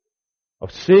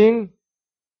of seeing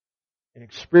and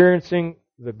experiencing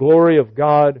the glory of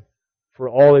God for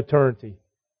all eternity.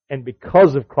 And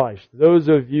because of Christ, those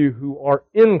of you who are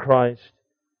in Christ,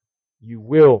 you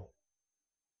will,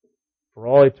 for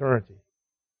all eternity,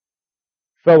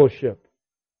 fellowship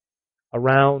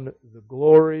around the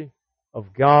glory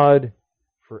of God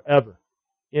forever.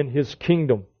 In His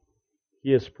kingdom,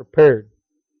 He is prepared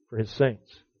for His saints.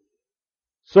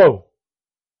 So,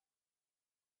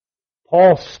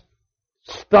 Paul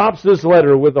stops this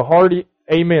letter with a hearty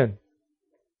amen.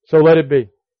 So let it be.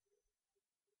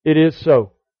 It is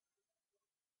so.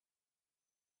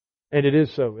 And it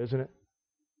is so, isn't it?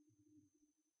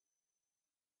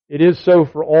 It is so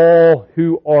for all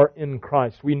who are in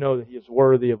Christ. We know that He is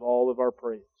worthy of all of our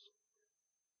praise.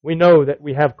 We know that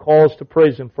we have cause to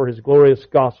praise Him for His glorious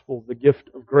gospel, the gift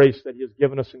of grace that He has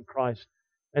given us in Christ,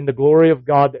 and the glory of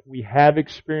God that we have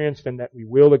experienced and that we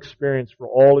will experience for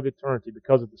all of eternity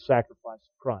because of the sacrifice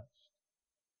of Christ.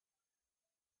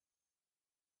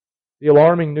 The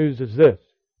alarming news is this: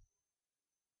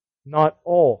 not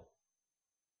all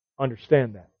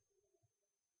understand that.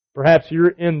 Perhaps you're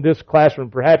in this classroom.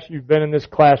 Perhaps you've been in this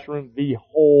classroom the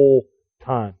whole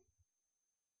time.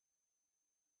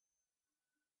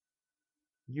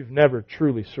 You've never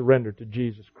truly surrendered to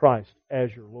Jesus Christ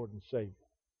as your Lord and Savior.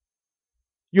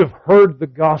 You have heard the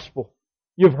gospel.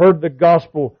 You have heard the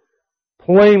gospel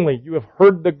plainly. You have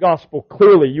heard the gospel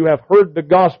clearly. You have heard the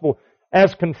gospel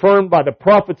as confirmed by the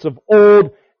prophets of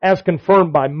old, as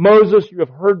confirmed by Moses. You have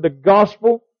heard the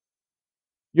gospel.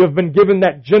 You have been given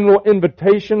that general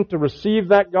invitation to receive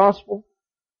that gospel.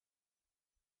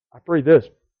 I pray this.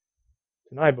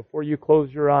 Tonight, before you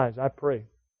close your eyes, I pray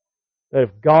that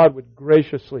if God would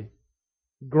graciously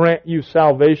grant you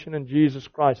salvation in Jesus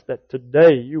Christ, that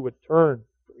today you would turn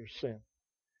from your sin,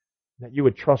 that you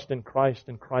would trust in Christ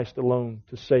and Christ alone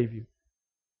to save you,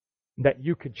 that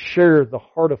you could share the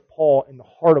heart of Paul and the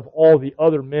heart of all the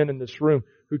other men in this room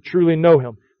who truly know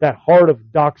Him, that heart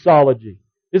of doxology.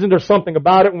 Isn't there something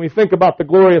about it when we think about the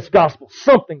glorious gospel?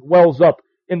 Something wells up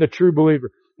in the true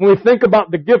believer. When we think about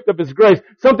the gift of His grace,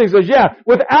 something says, yeah,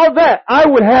 without that I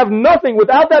would have nothing.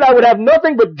 Without that I would have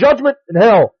nothing but judgment and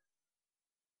hell.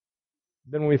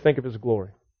 Then when we think of His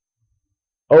glory,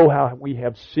 oh, how we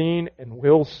have seen and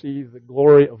will see the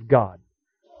glory of God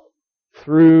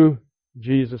through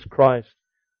Jesus Christ,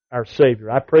 our Savior.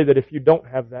 I pray that if you don't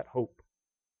have that hope,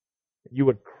 you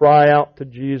would cry out to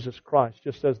Jesus Christ,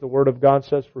 just as the Word of God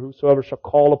says, for whosoever shall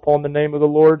call upon the name of the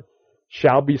Lord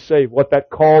shall be saved. What that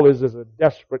call is a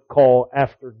desperate call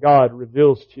after God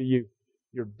reveals to you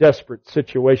your desperate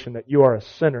situation, that you are a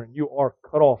sinner and you are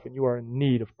cut off and you are in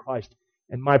need of Christ.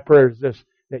 And my prayer is this,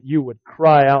 that you would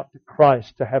cry out to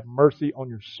Christ to have mercy on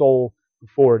your soul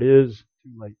before it is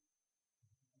too late.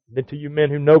 And then to you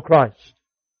men who know Christ,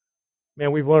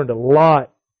 man, we've learned a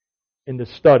lot in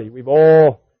this study. We've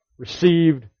all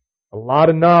received a lot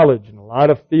of knowledge and a lot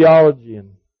of theology,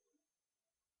 and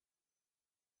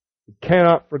we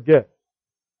cannot forget.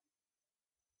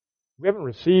 We haven't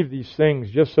received these things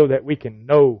just so that we can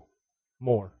know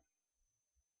more,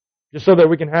 just so that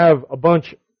we can have a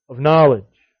bunch of knowledge.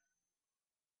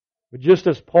 But just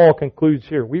as Paul concludes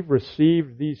here, we've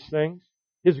received these things.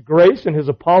 His grace and His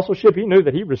apostleship, he knew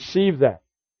that he received that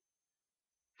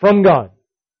from God,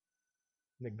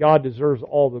 and that God deserves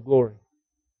all the glory.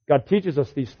 God teaches us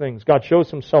these things. God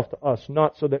shows Himself to us,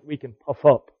 not so that we can puff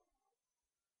up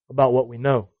about what we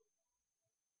know,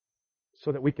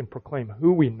 so that we can proclaim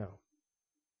who we know.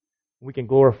 We can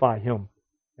glorify Him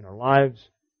in our lives,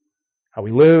 how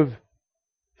we live,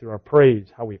 through our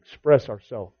praise, how we express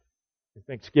ourselves in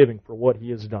thanksgiving for what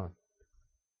He has done.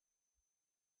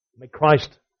 May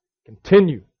Christ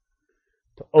continue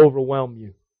to overwhelm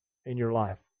you in your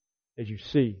life as you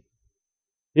see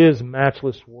His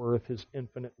matchless worth, His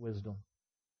infinite wisdom,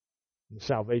 and the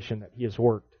salvation that He has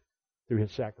worked through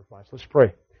His sacrifice. Let's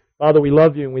pray. Father, we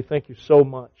love You and we thank You so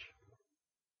much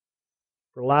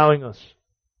for allowing us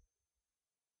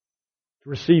to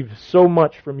receive so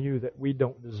much from You that we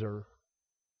don't deserve.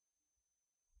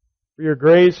 For Your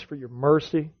grace, for Your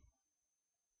mercy,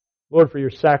 Lord, for Your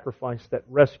sacrifice that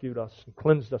rescued us and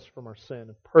cleansed us from our sin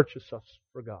and purchased us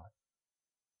for God.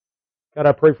 God,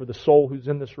 I pray for the soul who's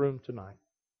in this room tonight,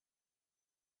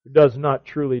 who does not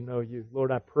truly know You.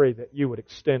 Lord, I pray that You would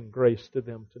extend grace to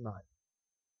them tonight.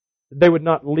 That they would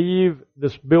not leave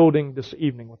this building this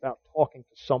evening without talking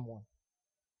to someone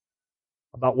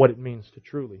about what it means to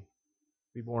truly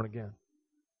be born again.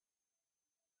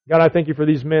 God, I thank You for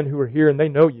these men who are here and they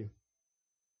know You.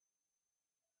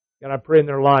 God, I pray in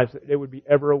their lives that they would be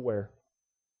ever aware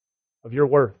of Your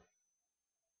worth.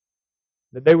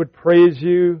 That they would praise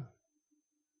You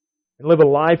and live a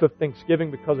life of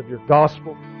thanksgiving because of Your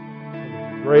gospel and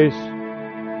Your grace.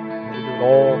 And we do it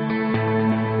all.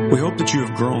 We hope that you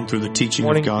have grown through the teaching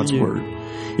of God's Word.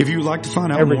 If you would like to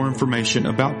find out more information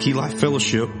about Key Life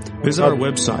Fellowship, visit our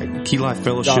website,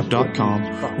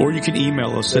 keylifefellowship.com, or you can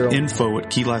email us at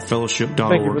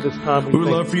info@keylifefellowship.org. We would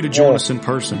love for you to join us in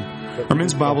person. Our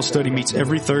men's Bible study meets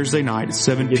every Thursday night at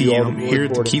 7 p.m. here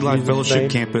at the Key Life Fellowship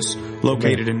campus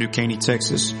located in New Caney,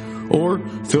 Texas. Or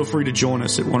feel free to join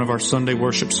us at one of our Sunday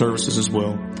worship services as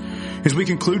well. As we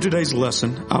conclude today's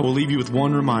lesson, I will leave you with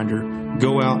one reminder: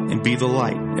 go out and be the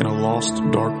light in a lost,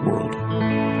 dark world.